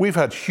 But we've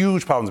had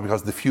huge problems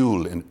because of the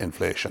fuel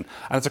inflation.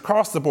 And it's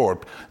across the board.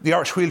 The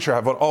Irish Wheelchair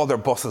have all their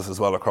buses as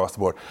well across the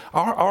board.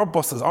 Our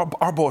buses,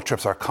 our boat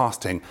trips are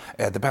costing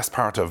the best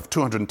part of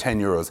 210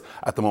 euros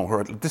at the moment,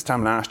 where this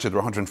time last year they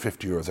were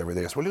 150 euros every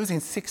day. So we're losing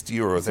 60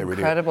 euros every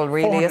day. Incredible,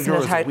 really, isn't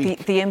it? How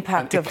the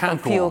impact of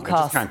fuel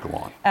costs. It just can't go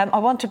on. I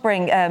want to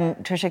bring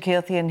Tricia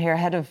Keilthy in here,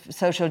 Head of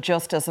Social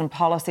Justice and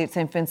Policy at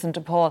St Vincent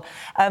de Paul.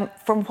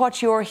 From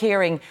what you're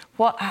hearing,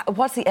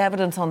 what's the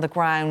evidence on the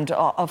ground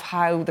of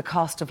how the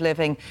cost of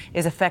living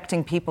is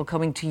affecting people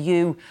coming to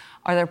you?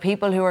 Are there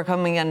people who are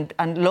coming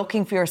and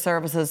looking for your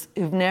services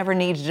who've never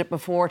needed it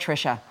before,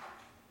 Tricia?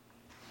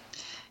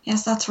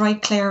 Yes, that's right,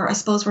 Claire. I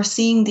suppose we're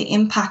seeing the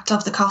impact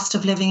of the cost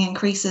of living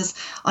increases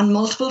on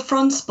multiple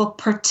fronts, but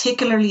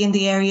particularly in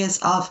the areas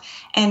of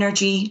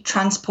energy,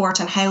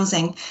 transport and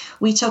housing.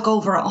 We took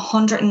over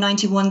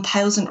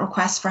 191,000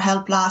 requests for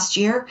help last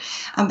year,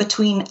 and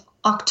between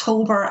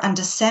October and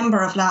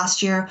December of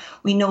last year,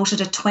 we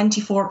noted a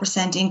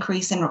 24%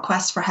 increase in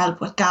requests for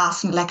help with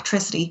gas and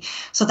electricity.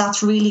 So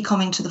that's really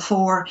coming to the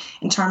fore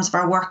in terms of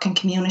our work and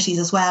communities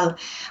as well.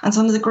 And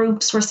some of the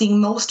groups we're seeing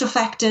most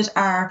affected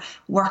are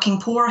working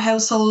poor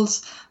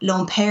households,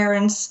 lone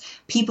parents,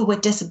 people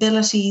with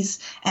disabilities,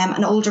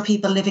 and older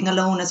people living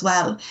alone as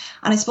well.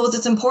 And I suppose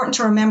it's important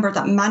to remember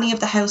that many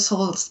of the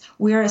households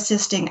we're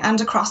assisting and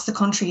across the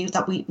country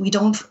that we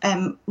don't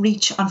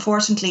reach,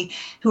 unfortunately,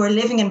 who are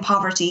living in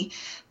poverty,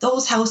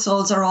 those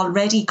households are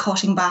already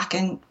cutting back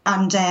and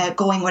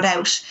going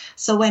without.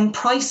 So when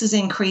prices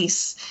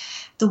increase,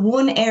 the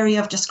one area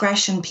of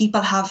discretion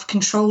people have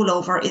control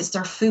over is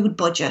their food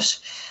budget.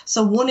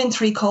 So 1 in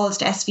 3 calls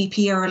to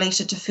SVP are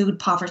related to food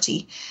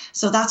poverty.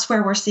 So that's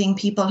where we're seeing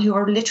people who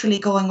are literally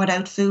going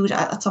without food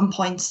at some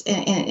points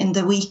in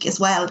the week as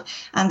well.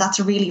 And that's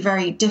a really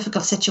very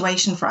difficult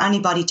situation for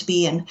anybody to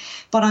be in.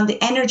 But on the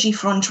energy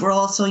front, we're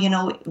also,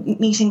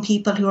 meeting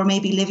people who are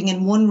maybe living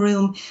in one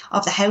room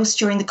of the house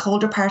during the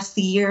colder parts of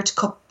the year to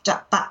cut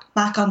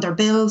back on their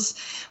bills.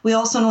 We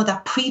also know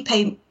that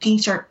prepaid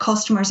meter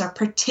customers are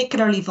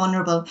particularly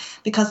vulnerable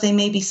because they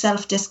may be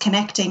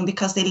self-disconnecting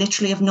because they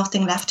literally have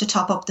nothing left to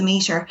top up the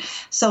meter.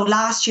 So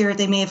last year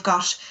they may have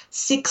got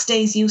 6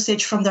 days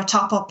usage from their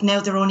top up.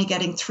 Now they're only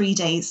getting 3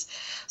 days.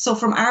 So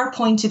from our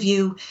point of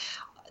view,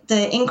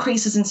 the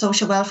increases in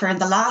social welfare in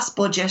the last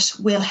budget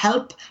will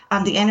help,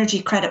 and the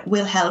energy credit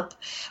will help,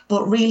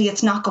 but really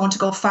it's not going to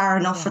go far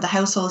enough for the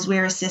households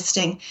we're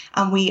assisting,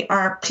 and we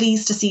are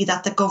pleased to see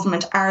that the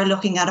government are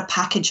looking at a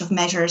package of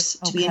measures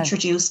to be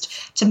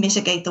introduced to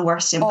mitigate the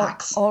worst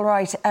impacts. All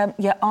right,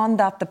 on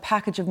that, the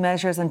package of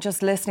measures, and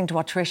just listening to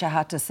what Tricia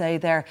had to say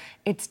there,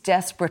 it's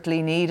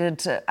desperately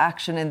needed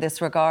action in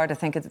this regard. I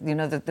think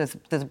there's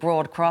a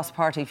broad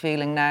cross-party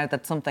feeling now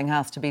that something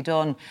has to be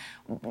done.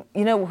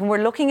 When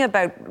we're looking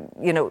about,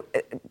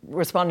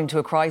 responding to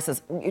a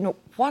crisis,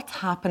 what's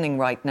happening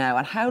right now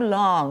and how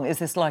long is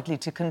this likely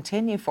to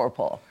continue for,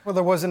 Paul? Well,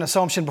 there was an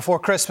assumption before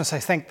Christmas, I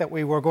think, that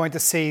we were going to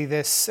see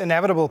this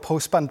inevitable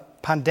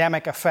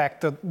post-pandemic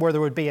effect where there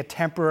would be a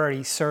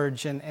temporary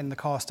surge in the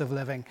cost of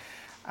living.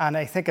 And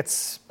I think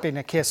it's been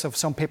a case of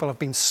some people have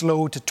been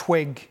slow to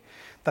twig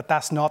that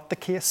that's not the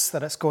case,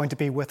 that it's going to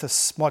be with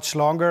us much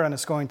longer and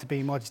it's going to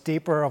be much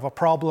deeper of a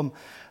problem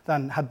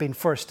than had been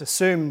first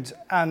assumed.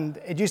 And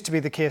it used to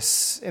be the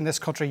case in this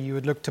country, you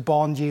would look to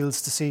bond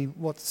yields to see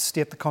what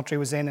state the country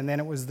was in, and then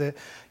it was the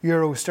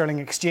euro-sterling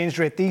exchange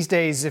rate. These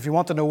days, if you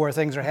want to know where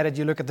things are headed,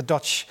 you look at the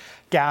Dutch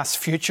gas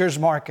futures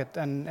market.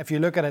 And if you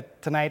look at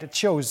it tonight, it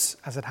shows,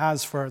 as it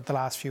has for the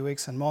last few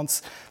weeks and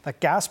months, that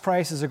gas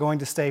prices are going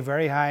to stay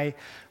very high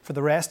for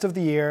the rest of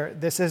the year.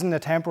 This isn't a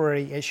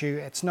temporary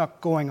issue. It's not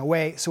going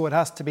away, so it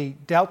has to be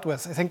dealt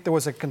with. I think there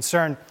was a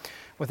concern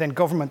within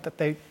government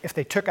that if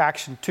they took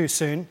action too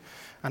soon,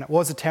 and it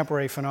was a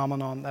temporary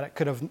phenomenon, that it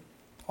could have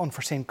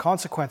unforeseen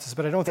consequences.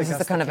 But I don't think that's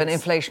the kind of an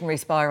inflationary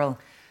spiral.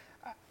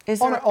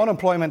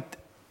 Unemployment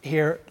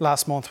here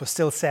last month was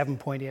still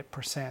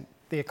 7.8%.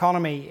 The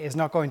economy is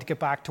not going to get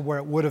back to where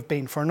it would have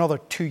been for another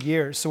 2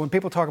 years. So when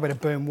people talk about a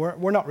boom,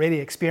 we're not really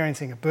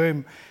experiencing a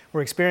boom.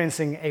 We're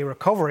experiencing a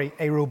recovery,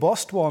 a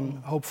robust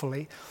one,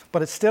 hopefully,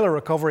 but it's still a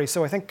recovery.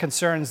 So I think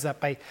concerns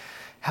that by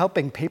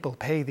helping people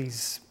pay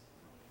these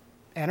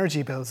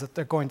energy bills, that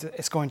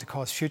it's going to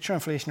cause future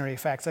inflationary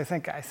effects. I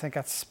think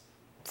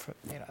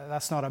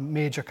that's not a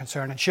major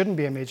concern and shouldn't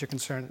be a major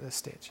concern at this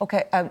stage.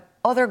 Okay,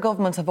 other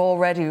governments have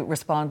already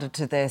responded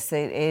to this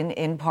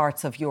in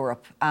parts of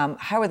Europe.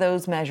 How are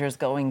those measures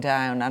going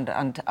down,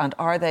 and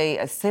are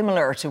they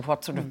similar to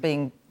what's sort of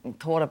being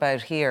thought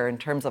about here in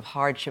terms of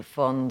hardship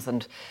funds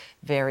and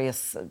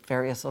various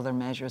other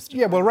measures?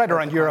 Yeah, well, right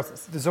around Europe,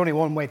 there's only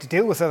one way to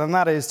deal with it, and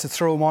that is to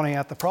throw money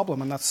at the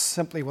problem, and that's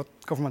simply what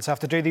governments have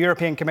to do. The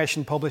European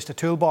Commission published a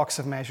toolbox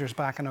of measures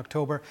back in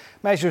October,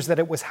 measures that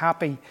it was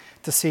happy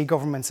to see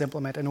governments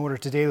implement in order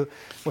to deal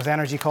with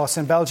energy costs.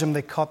 In Belgium,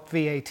 they cut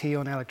VAT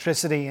on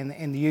electricity.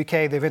 In the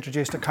UK, they've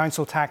introduced a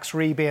council tax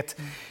rebate.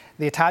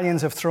 The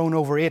Italians have thrown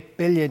over €8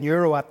 billion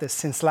at this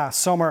since last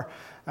summer.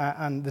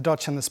 And the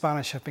Dutch and the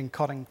Spanish have been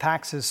cutting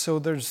taxes. So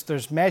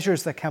there's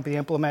measures that can be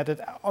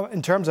implemented.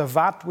 In terms of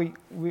VAT,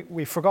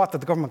 we forgot that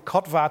the government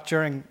cut VAT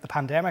during the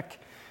pandemic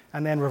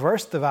and then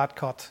reversed the VAT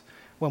cut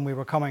when we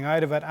were coming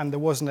out of it, and there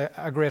wasn't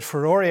a great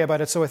furore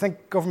about it. So I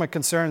think government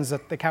concerns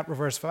that they can't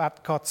reverse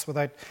VAT cuts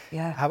without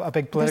have a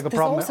big political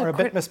problem are a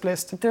bit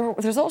misplaced.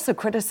 There's also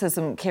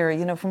criticism,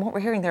 Ciara, from what we're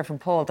hearing there from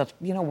Paul, that,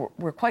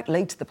 we're quite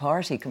late to the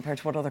party compared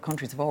to what other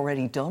countries have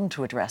already done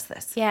to address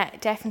this. Yeah,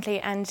 definitely.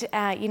 And,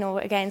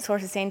 again,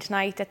 sources saying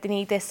tonight that they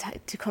need this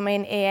to come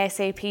in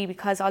ASAP,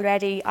 because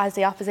already, as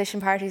the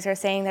opposition parties are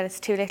saying that it's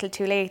too little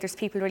too late, there's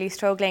people really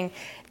struggling.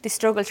 They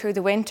struggle through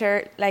the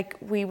winter,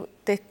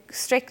 the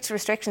strict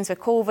restrictions with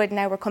COVID,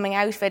 now we're coming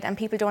out of it, and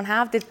people don't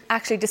have the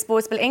actually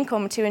disposable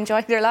income to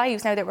enjoy their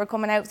lives now that we're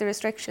coming out of the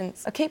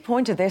restrictions. A key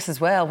point of this as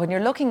well, when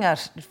you're looking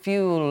at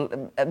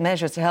fuel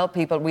measures to help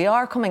people, we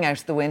are coming out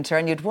of the winter,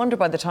 and you'd wonder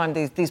by the time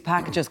these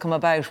packages come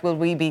about, will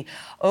we be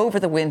over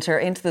the winter,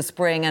 into the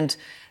spring, and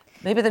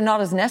maybe they're not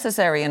as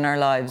necessary in our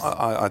lives?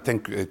 I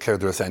think, Claire,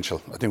 they're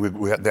essential. I think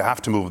they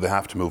have to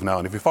move now.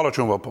 And if you follow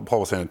through what Paul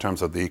was saying in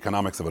terms of the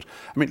economics of it,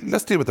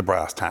 let's deal with the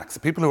brass tacks.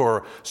 People who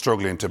are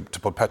struggling to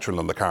put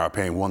petrol in the car are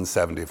paying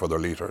 $1.70 for their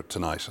litre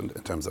tonight in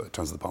terms of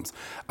the pumps.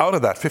 Out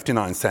of that,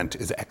 59 cent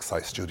is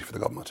excise duty for the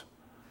government.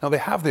 Now, they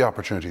have the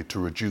opportunity to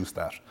reduce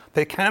that.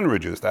 They can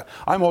reduce that.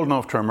 I'm old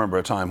enough to remember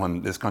a time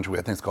when this country, I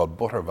think it's called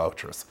butter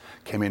vouchers,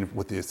 came in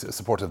with the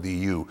support of the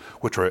EU,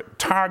 which were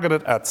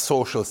targeted at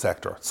social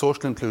sector,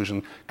 social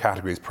inclusion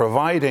categories,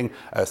 providing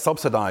a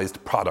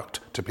subsidised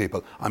product to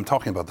people. I'm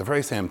talking about the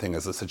very same thing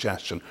as a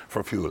suggestion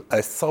for fuel,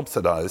 a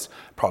subsidised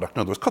product.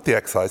 In other words, cut the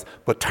excise,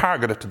 but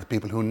target it to the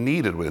people who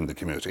need it within the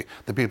community,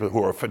 the people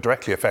who are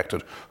directly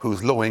affected,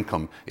 whose low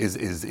income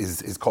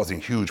is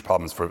causing huge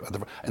problems.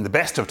 In the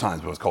best of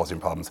times, it was causing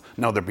problems.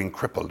 Now they're being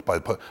crippled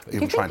by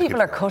even trying to.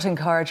 People are cutting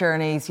car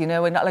journeys, and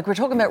we're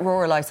talking about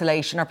rural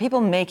isolation. Are people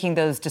making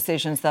those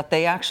decisions that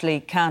they actually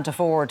can't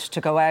afford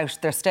to go out?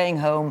 They're staying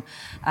home,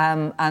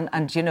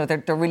 and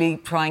they're really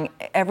trying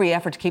every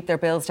effort to keep their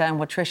bills down.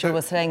 What Tricia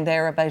was saying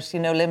there about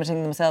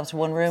limiting themselves to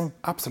one room.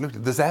 Absolutely,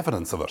 there's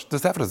evidence of it.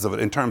 There's evidence of it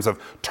in terms of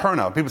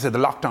turnout. People say the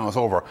lockdown is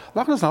over.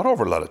 Lockdown's not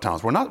over a lot of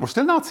towns. We're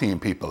still not seeing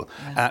people.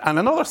 And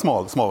another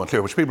small one,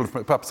 Claire, which people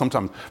perhaps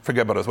sometimes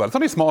forget about as well. It's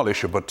only a small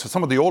issue, but to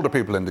some of the older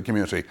people in the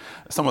community,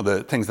 some of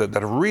the things that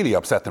have really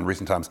upset them in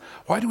recent times.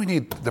 Why do we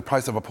need the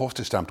price of a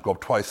postage stamp to go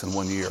up twice in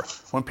 1 year?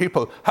 When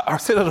people are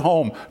still at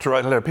home to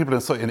write a letter, people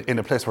in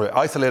a place where they're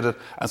isolated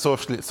and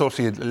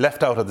socially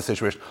left out of the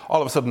situation,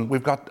 all of a sudden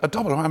we've got a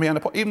double whammy, and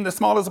even as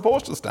small as a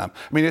postage stamp.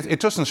 It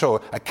doesn't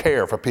show a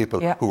care for people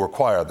who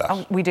require that.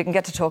 And we didn't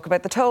get to talk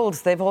about the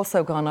tolls. They've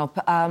also gone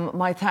up.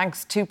 My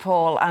thanks to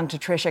Paul and to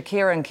Tricia.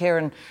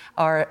 Kieran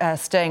are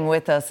staying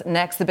with us.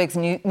 Next, the big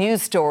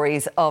news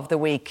stories of the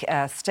week.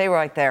 Stay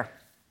right there.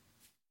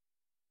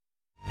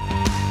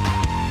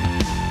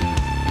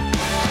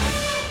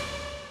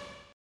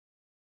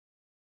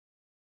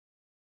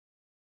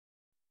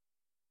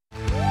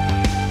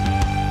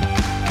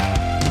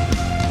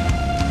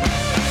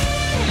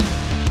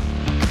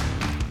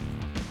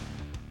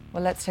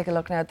 Well, let's take a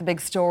look now at the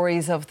big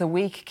stories of the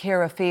week.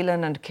 Ciara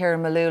Phelan and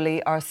Kieran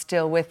Mullooly are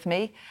still with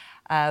me.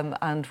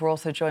 And we're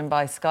also joined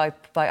by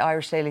Skype by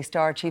Irish Daily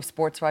Star Chief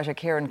Sports Writer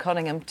Kieran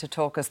Cunningham to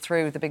talk us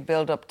through the big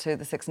build-up to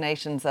the Six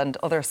Nations and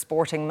other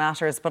sporting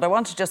matters. But I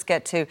want to just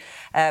get to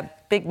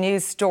big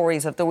news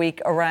stories of the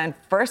week around,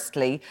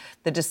 firstly,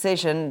 the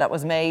decision that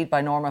was made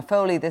by Norma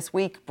Foley this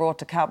week, brought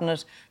to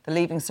Cabinet. The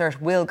Leaving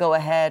Cert will go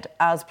ahead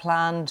as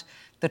planned.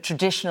 The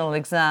traditional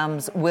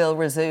exams will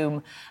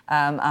resume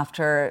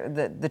after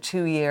the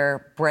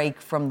 2-year break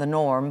from the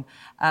norm.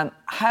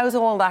 How's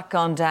all that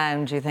gone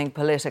down, do you think,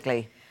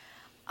 politically?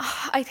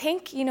 I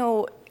think,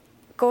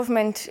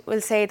 government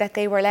will say that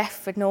they were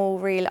left with no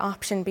real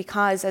option,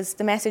 because as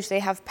the message they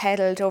have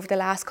peddled over the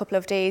last couple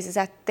of days is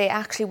that they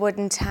actually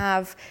wouldn't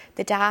have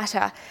the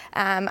data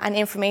and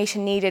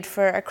information needed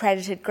for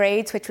accredited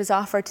grades, which was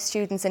offered to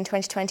students in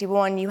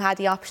 2021. You had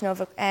the option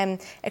of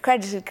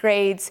accredited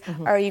grades,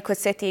 or you could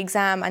sit the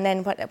exam and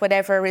then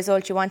whatever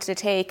result you wanted to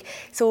take.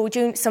 So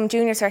some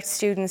junior cert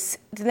students,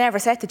 they never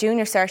set the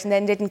junior cert and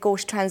then didn't go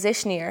to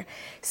transition year.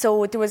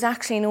 So there was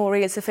actually no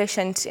real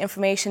sufficient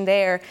information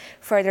there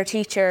for their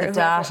teacher.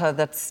 The data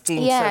that's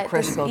deemed so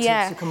critical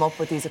to come up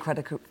with these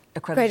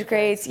accredited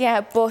grades,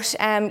 yeah, but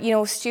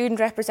student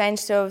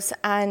representatives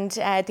and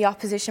the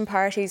opposition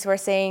parties were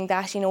saying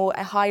that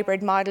a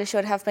hybrid model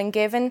should have been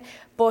given,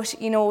 but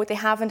they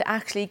haven't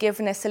actually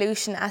given a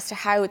solution as to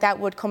how that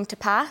would come to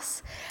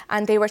pass,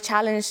 and they were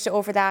challenged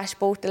over that,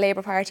 both the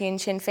Labour Party and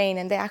Sinn Féin,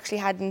 and they actually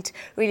hadn't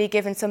really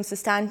given some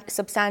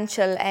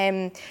substantial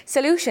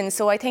solutions.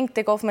 So I think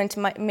the government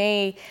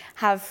may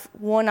have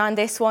won on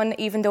this one,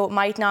 even though it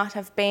might not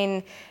have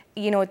been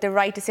the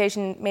right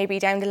decision. Maybe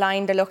down the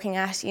line they're looking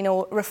at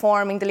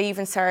reforming the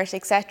Leaving Cert,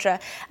 etc.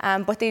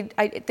 But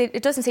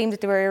it doesn't seem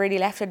that they were really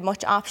left with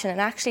much option. And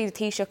actually the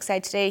Taoiseach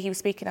said today, he was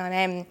speaking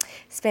on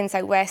Spin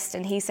South West,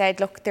 and he said,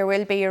 look, there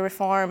will be a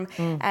reform.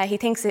 He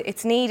thinks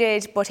it's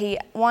needed, but he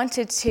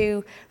wanted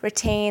to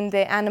retain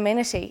the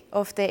anonymity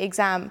of the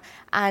exam.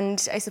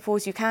 And I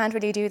suppose you can't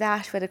really do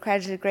that with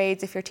accredited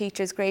grades if your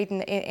teacher's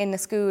grading in the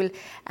school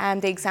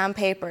the exam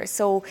paper.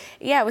 So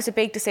yeah, it was a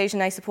big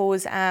decision, I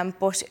suppose,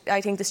 but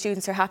I think the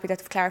students are happy that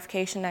they've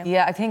clarification now.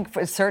 Yeah, I think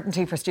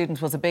certainty for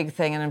students was a big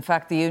thing, and in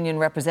fact the union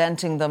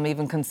representing them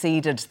even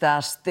conceded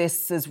that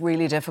this is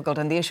really difficult,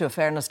 and the issue of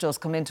fairness does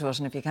come into it,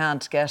 and if you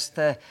can't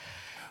get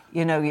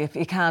if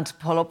you can't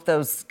pull up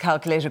those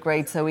calculated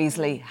grades so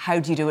easily, how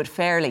do you do it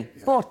fairly?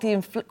 Yeah. But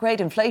the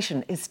grade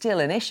inflation is still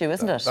an issue,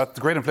 isn't it?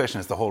 The grade inflation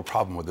is the whole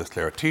problem with this,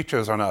 Claire.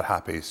 Teachers are not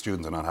happy,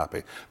 students are not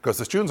happy, because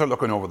the students are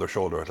looking over their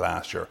shoulder at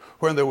last year,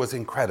 when there was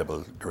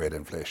incredible grade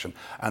inflation,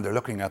 and they're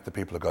looking at the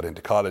people who got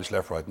into college,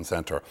 left, right and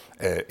centre,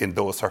 in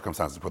those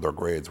circumstances where their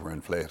grades were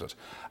inflated.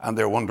 And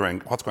they're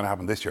wondering, what's going to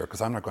happen this year?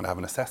 Because I'm not going to have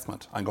an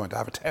assessment, I'm going to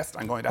have a test,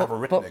 I'm going to have a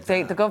written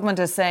exam. The government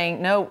is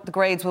saying, no, the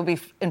grades will be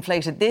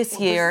inflated this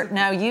year.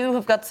 Now, you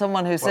have got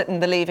someone who's sitting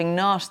the Leaving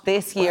not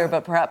this year,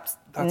 but perhaps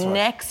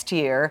next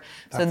year.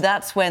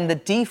 That's when the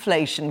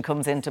deflation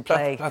comes into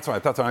play. That's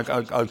right.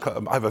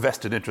 I have a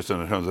vested interest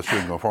in terms of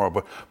students going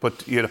forward. But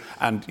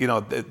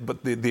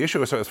the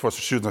issue, as far as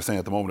students are saying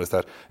at the moment,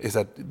 is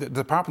that the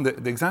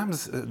department,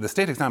 the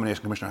State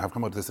Examination Commissioner have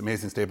come out with this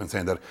amazing statement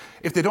saying that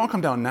if they don't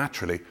come down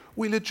naturally,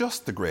 we'll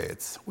adjust the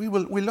grades.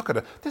 We'll look at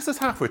it. This is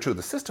halfway through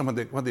the system when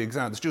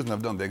the students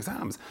have done the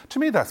exams. To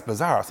me, that's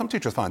bizarre. Some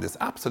teachers find this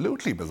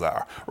absolutely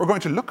bizarre. We're going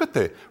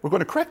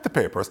to correct the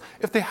papers.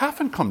 If they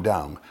haven't come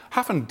down,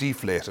 haven't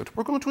deflated,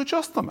 we're going to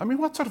adjust them. I mean,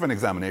 what sort of an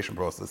examination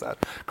process is that?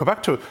 Go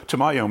back to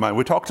my young man.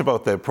 We talked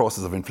about the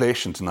process of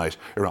inflation tonight.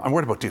 I'm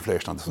worried about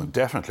deflation on this one,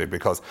 definitely,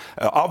 because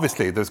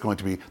obviously they're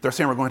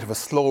saying we're going to have a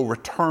slow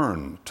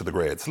return to the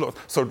grades.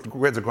 So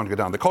grades are going to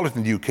go down. They call it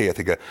in the UK, I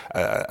think,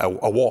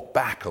 a walk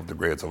back of the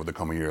grades over the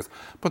coming years.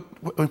 But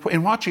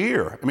in what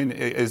year? I mean,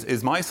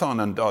 is my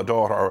son and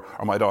daughter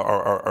or my daughter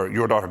or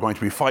your daughter going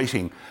to be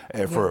fighting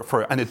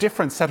for a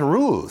different set of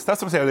rules?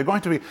 That's what I'm saying. Are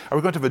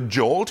we going to have a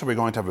jolt? Are we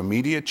going to have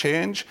immediate change?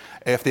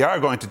 If they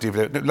are going to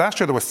deflate, last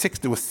year there was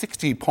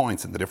 60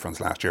 points in the difference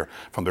last year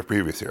from the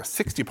previous year.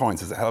 60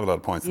 points is a hell of a lot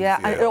of points. Yeah,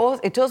 and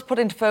it does put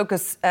into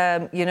focus,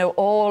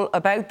 all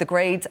about the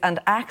grades and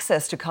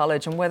access to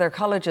college and whether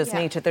colleges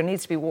need to. There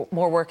needs to be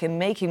more work in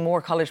making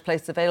more college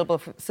places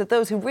available so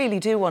those who really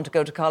do want to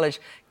go to college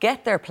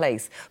get their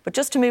place. But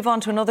just to move on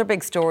to another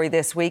big story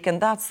this week,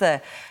 and that's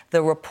the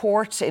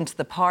report into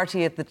the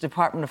party at the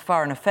Department of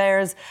Foreign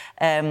Affairs.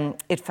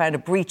 It found a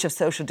breach of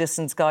social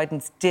distance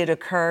guidance did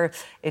occur.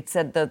 It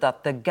said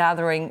that the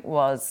gathering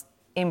was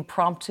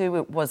impromptu,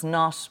 it was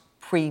not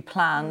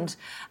pre-planned.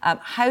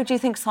 How do you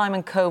think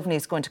Simon Coveney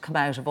is going to come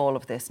out of all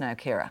of this now,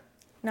 Ciara?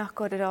 Not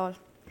good at all.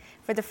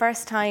 For the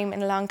first time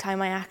in a long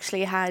time, I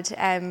actually had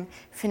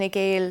Fine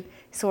Gael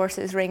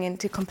sources ringing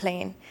to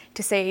complain,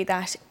 to say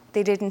that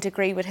they didn't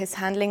agree with his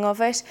handling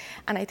of it.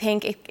 And I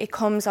think it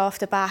comes off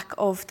the back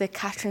of the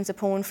Catherine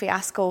Zappone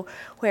fiasco,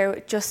 where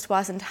it just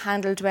wasn't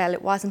handled well,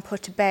 it wasn't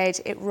put to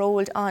bed, it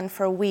rolled on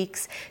for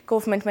weeks.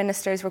 Government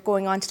ministers were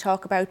going on to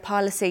talk about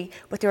policy,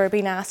 but they were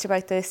being asked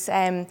about this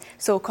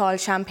so-called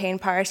champagne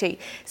party.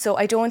 So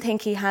I don't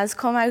think he has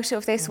come out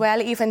of this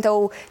well, even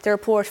though the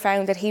report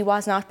found that he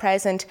was not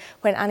present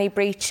when any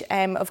breach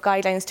of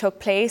guidelines took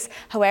place.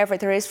 However,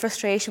 there is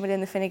frustration within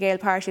the Fine Gael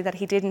party that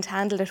he didn't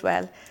handle it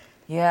well.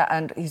 Yeah,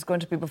 and he's going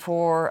to be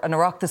before an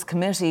Oireachtas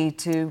committee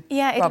to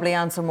probably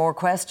answer more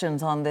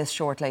questions on this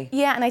shortly.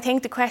 Yeah, and I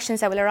think the questions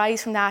that will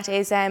arise from that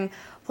is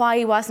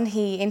why wasn't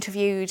he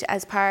interviewed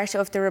as part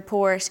of the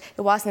report?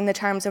 It wasn't in the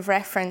terms of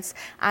reference.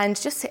 And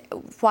just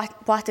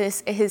what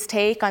is his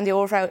take on the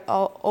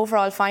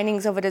overall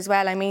findings of it as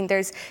well? I mean,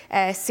 there's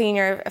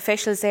senior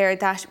officials there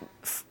that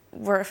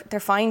they're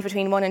fined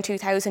between €1,000 and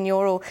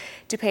 €2,000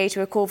 to pay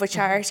to a COVID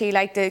charity.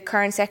 Like the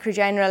current Secretary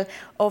General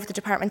of the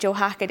Department, Joe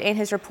Hackett, in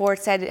his report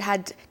said it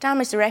had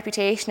damaged the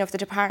reputation of the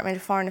Department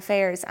of Foreign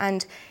Affairs.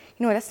 And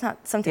that's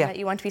not something that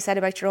you want to be said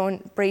about your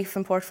own brief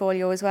and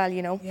portfolio as well,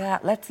 Yeah,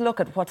 let's look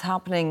at what's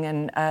happening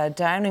in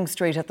Downing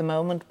Street at the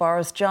moment.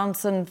 Boris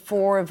Johnson,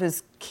 4 of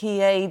his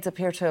key aides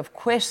appear to have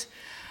quit.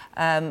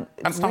 And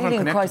it's not really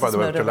unconnected, by the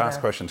way, with your last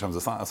question in terms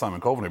of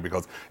Simon Coveney,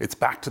 because it's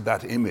back to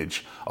that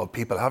image of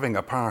people having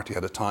a party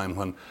at a time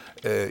when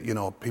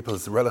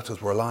people's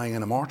relatives were lying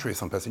in a mortuary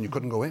someplace and you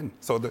couldn't go in.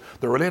 So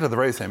they're related to the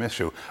very same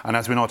issue. And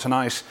as we know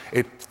tonight,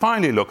 it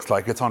finally looks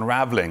like it's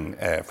unravelling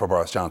for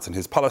Boris Johnson.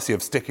 His policy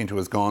of sticking to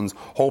his guns,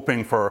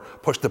 hoping for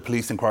push the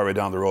police inquiry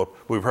down the road.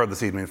 We've heard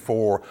this evening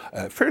 4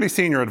 fairly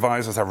senior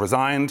advisors have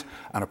resigned,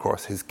 and of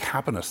course his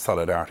cabinet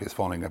solidarity is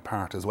falling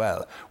apart as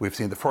well. We've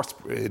seen the first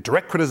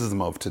direct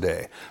criticism of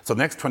today. So the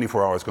next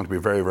 24 hours is going to be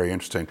very, very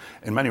interesting.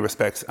 In many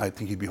respects, I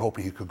think he'd be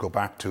hoping he could go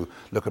back to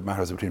look at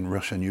matters between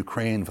Russia and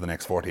Ukraine for the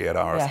next 48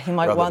 hours. Yeah, he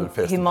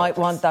might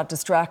want that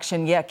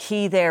distraction. Yeah,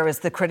 key there is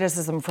the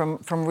criticism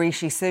from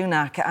Rishi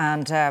Sunak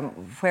and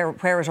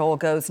where it all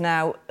goes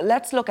now.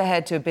 Let's look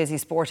ahead to a busy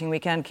sporting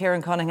weekend.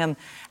 Kieran Cunningham,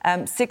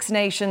 Six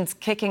Nations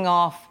kicking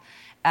off.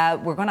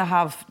 We're going to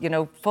have,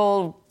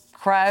 full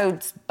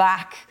crowds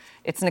back.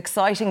 It's an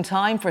exciting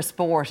time for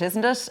sport,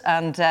 isn't it?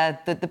 And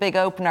the big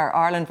opener,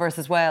 Ireland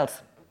versus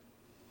Wales.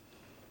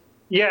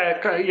 Yeah,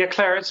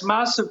 Claire, it's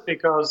massive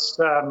because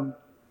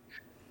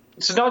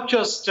it's not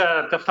just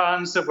the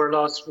fans that were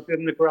lost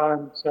within the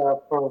ground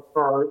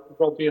for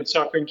Rugby and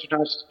Soccer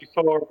Internationals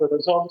before, but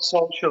there's all the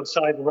social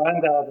side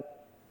around that.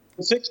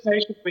 The Six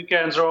Nations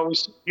weekends are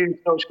always huge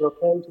social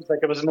occasions. Like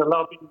I was in the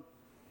lobby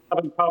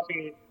having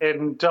coffee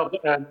in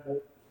Dublin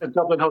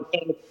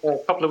Hotel a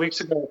couple of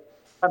weeks ago,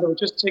 and they were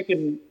just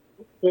taking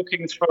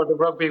bookings for the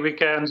rugby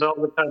weekends all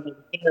the time.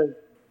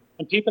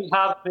 And people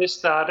have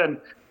missed that.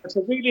 And it's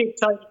a really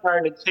exciting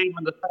Ireland team,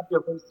 and the plenty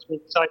of us are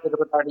excited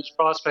about Irish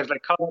prospects.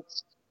 Like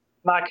Connacht's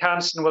Mac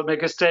Hansen will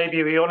make his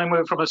debut. He only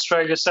moved from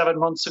Australia 7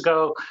 months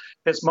ago.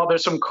 His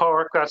mother's from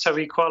Cork. That's how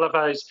he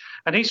qualifies.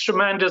 And he's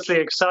tremendously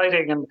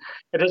exciting. And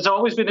it has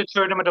always been a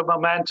tournament of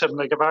momentum.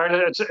 Like if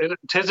Ireland,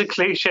 it is a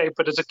cliche,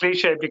 but it's a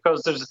cliche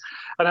because there's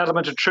an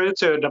element of truth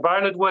to it. If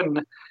Ireland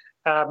win,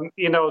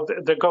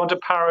 they're going to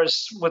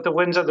Paris with the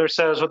wins of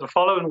themselves for the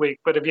following week.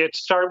 But if you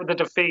start with a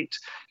defeat,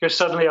 you're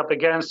suddenly up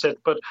against it.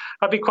 But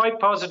I'd be quite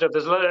positive.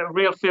 There's a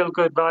real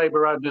feel-good vibe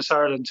around this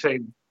Ireland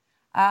team.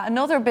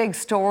 Another big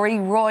story,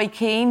 Roy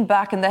Keane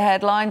back in the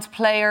headlines,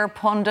 player,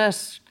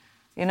 pundit,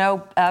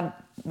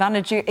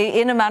 manager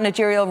in a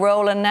managerial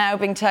role and now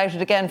being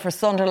touted again for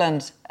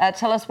Sunderland.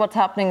 Tell us what's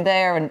happening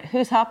there and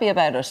who's happy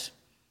about it.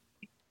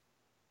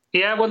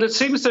 Yeah, well, it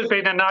seems there's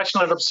been a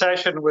national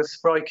obsession with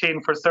Roy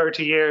Keane for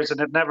 30 years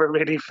and it never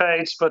really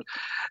fades. But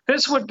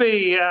this would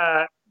be...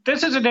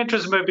 This is an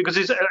interesting move because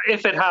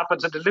if it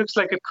happens, and it looks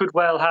like it could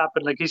well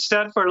happen, like he's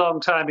stayed for a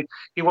long time,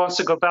 he wants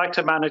to go back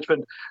to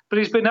management, but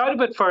he's been out of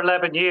it for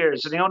 11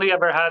 years and he only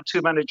ever had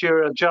 2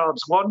 managerial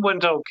jobs. One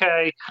went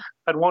okay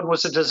and one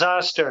was a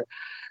disaster.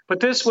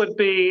 But this would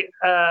be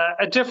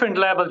a different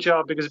level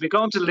job because he'd be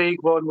going to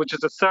League One, which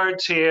is the 3rd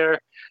tier.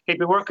 He'd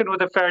be working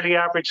with a fairly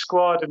average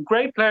squad, and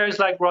great players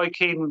like Roy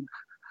Keane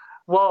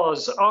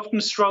often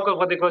struggle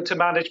when they go to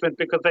management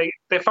because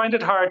they find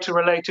it hard to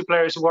relate to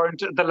players who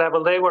weren't at the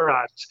level they were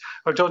at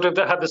or don't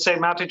have the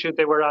same attitude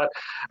they were at.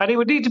 And he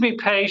would need to be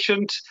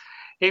patient.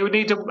 He would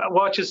need to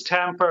watch his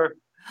temper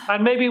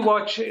and maybe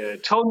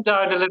tone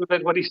down a little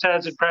bit what he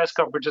says in press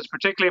conferences,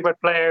 particularly about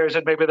players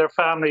and maybe their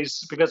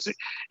families, because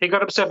he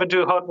got himself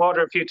into hot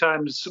water a few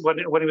times when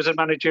he was in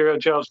managerial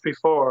jobs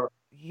before.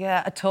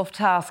 Yeah, a tough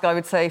task, I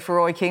would say, for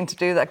Roy Keane to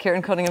do that.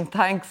 Kieran Cunningham,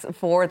 thanks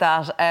for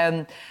that.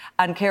 And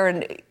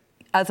Kieran,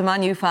 as a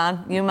Man U fan,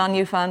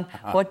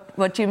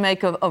 what do you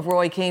make of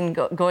Roy Keane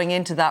going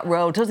into that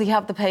role? Does he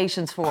have the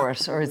patience for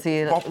it, or is he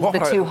a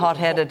bit too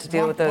hot-headed to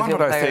deal with those young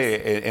players? What would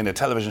I say in a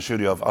television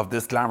studio of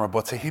this glamour?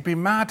 But say he'd be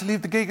mad to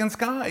leave the gig in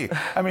Sky.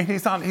 I mean,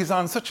 he's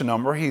on such a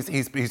number.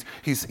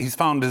 He's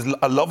found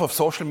a love of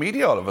social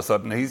media all of a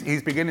sudden.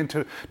 He's beginning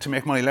to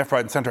make money left,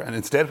 right, and centre. And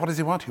instead, what does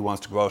he want? He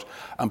wants to go out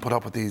and put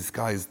up with these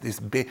guys.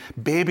 This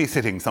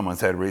babysitting, someone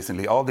said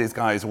recently. All these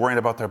guys worrying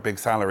about their big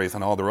salaries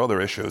and all their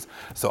other issues.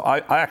 So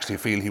I actually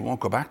feel he won't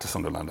go back to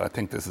Sunderland. I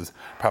think this is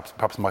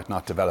perhaps might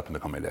not develop in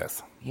the coming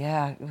days.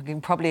 Yeah, we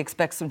can probably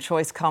expect some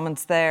choice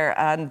comments there.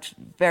 And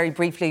very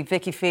briefly,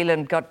 Vicky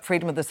Phelan got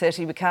Freedom of the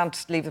City. We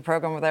can't leave the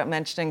programme without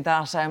mentioning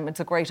that. It's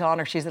a great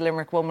honour. She's a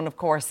Limerick woman, of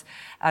course,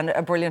 and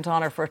a brilliant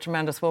honour for a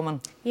tremendous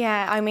woman.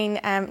 Yeah, I mean,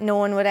 no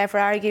one would ever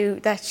argue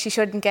that she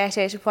shouldn't get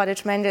it. What a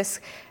tremendous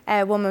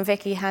woman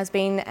Vicky has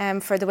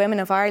been for the women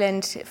of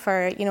Ireland,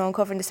 for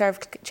uncovering the Serve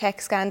Check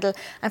scandal,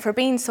 and for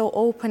being so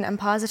open and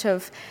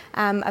positive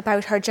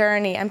about her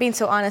journey and being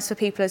so honest with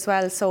people as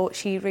well. So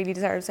she really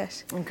deserves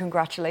it. And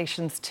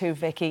congratulations to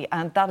Vicky.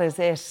 And that is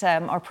it.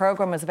 Our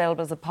programme is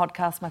available as a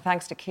podcast. My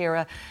thanks to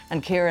Ciara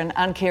and Kieran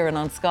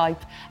on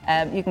Skype.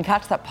 You can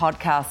catch that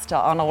podcast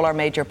on all our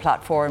major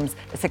platforms.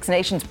 The Six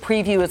Nations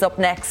preview is up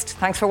next.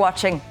 Thanks for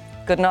watching.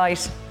 Good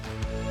night.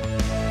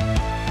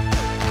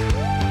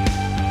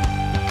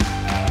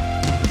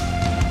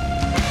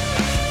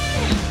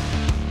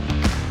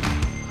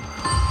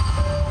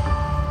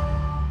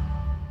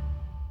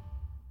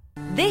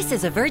 This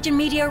is a Virgin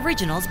Media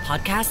Originals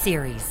podcast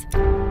series.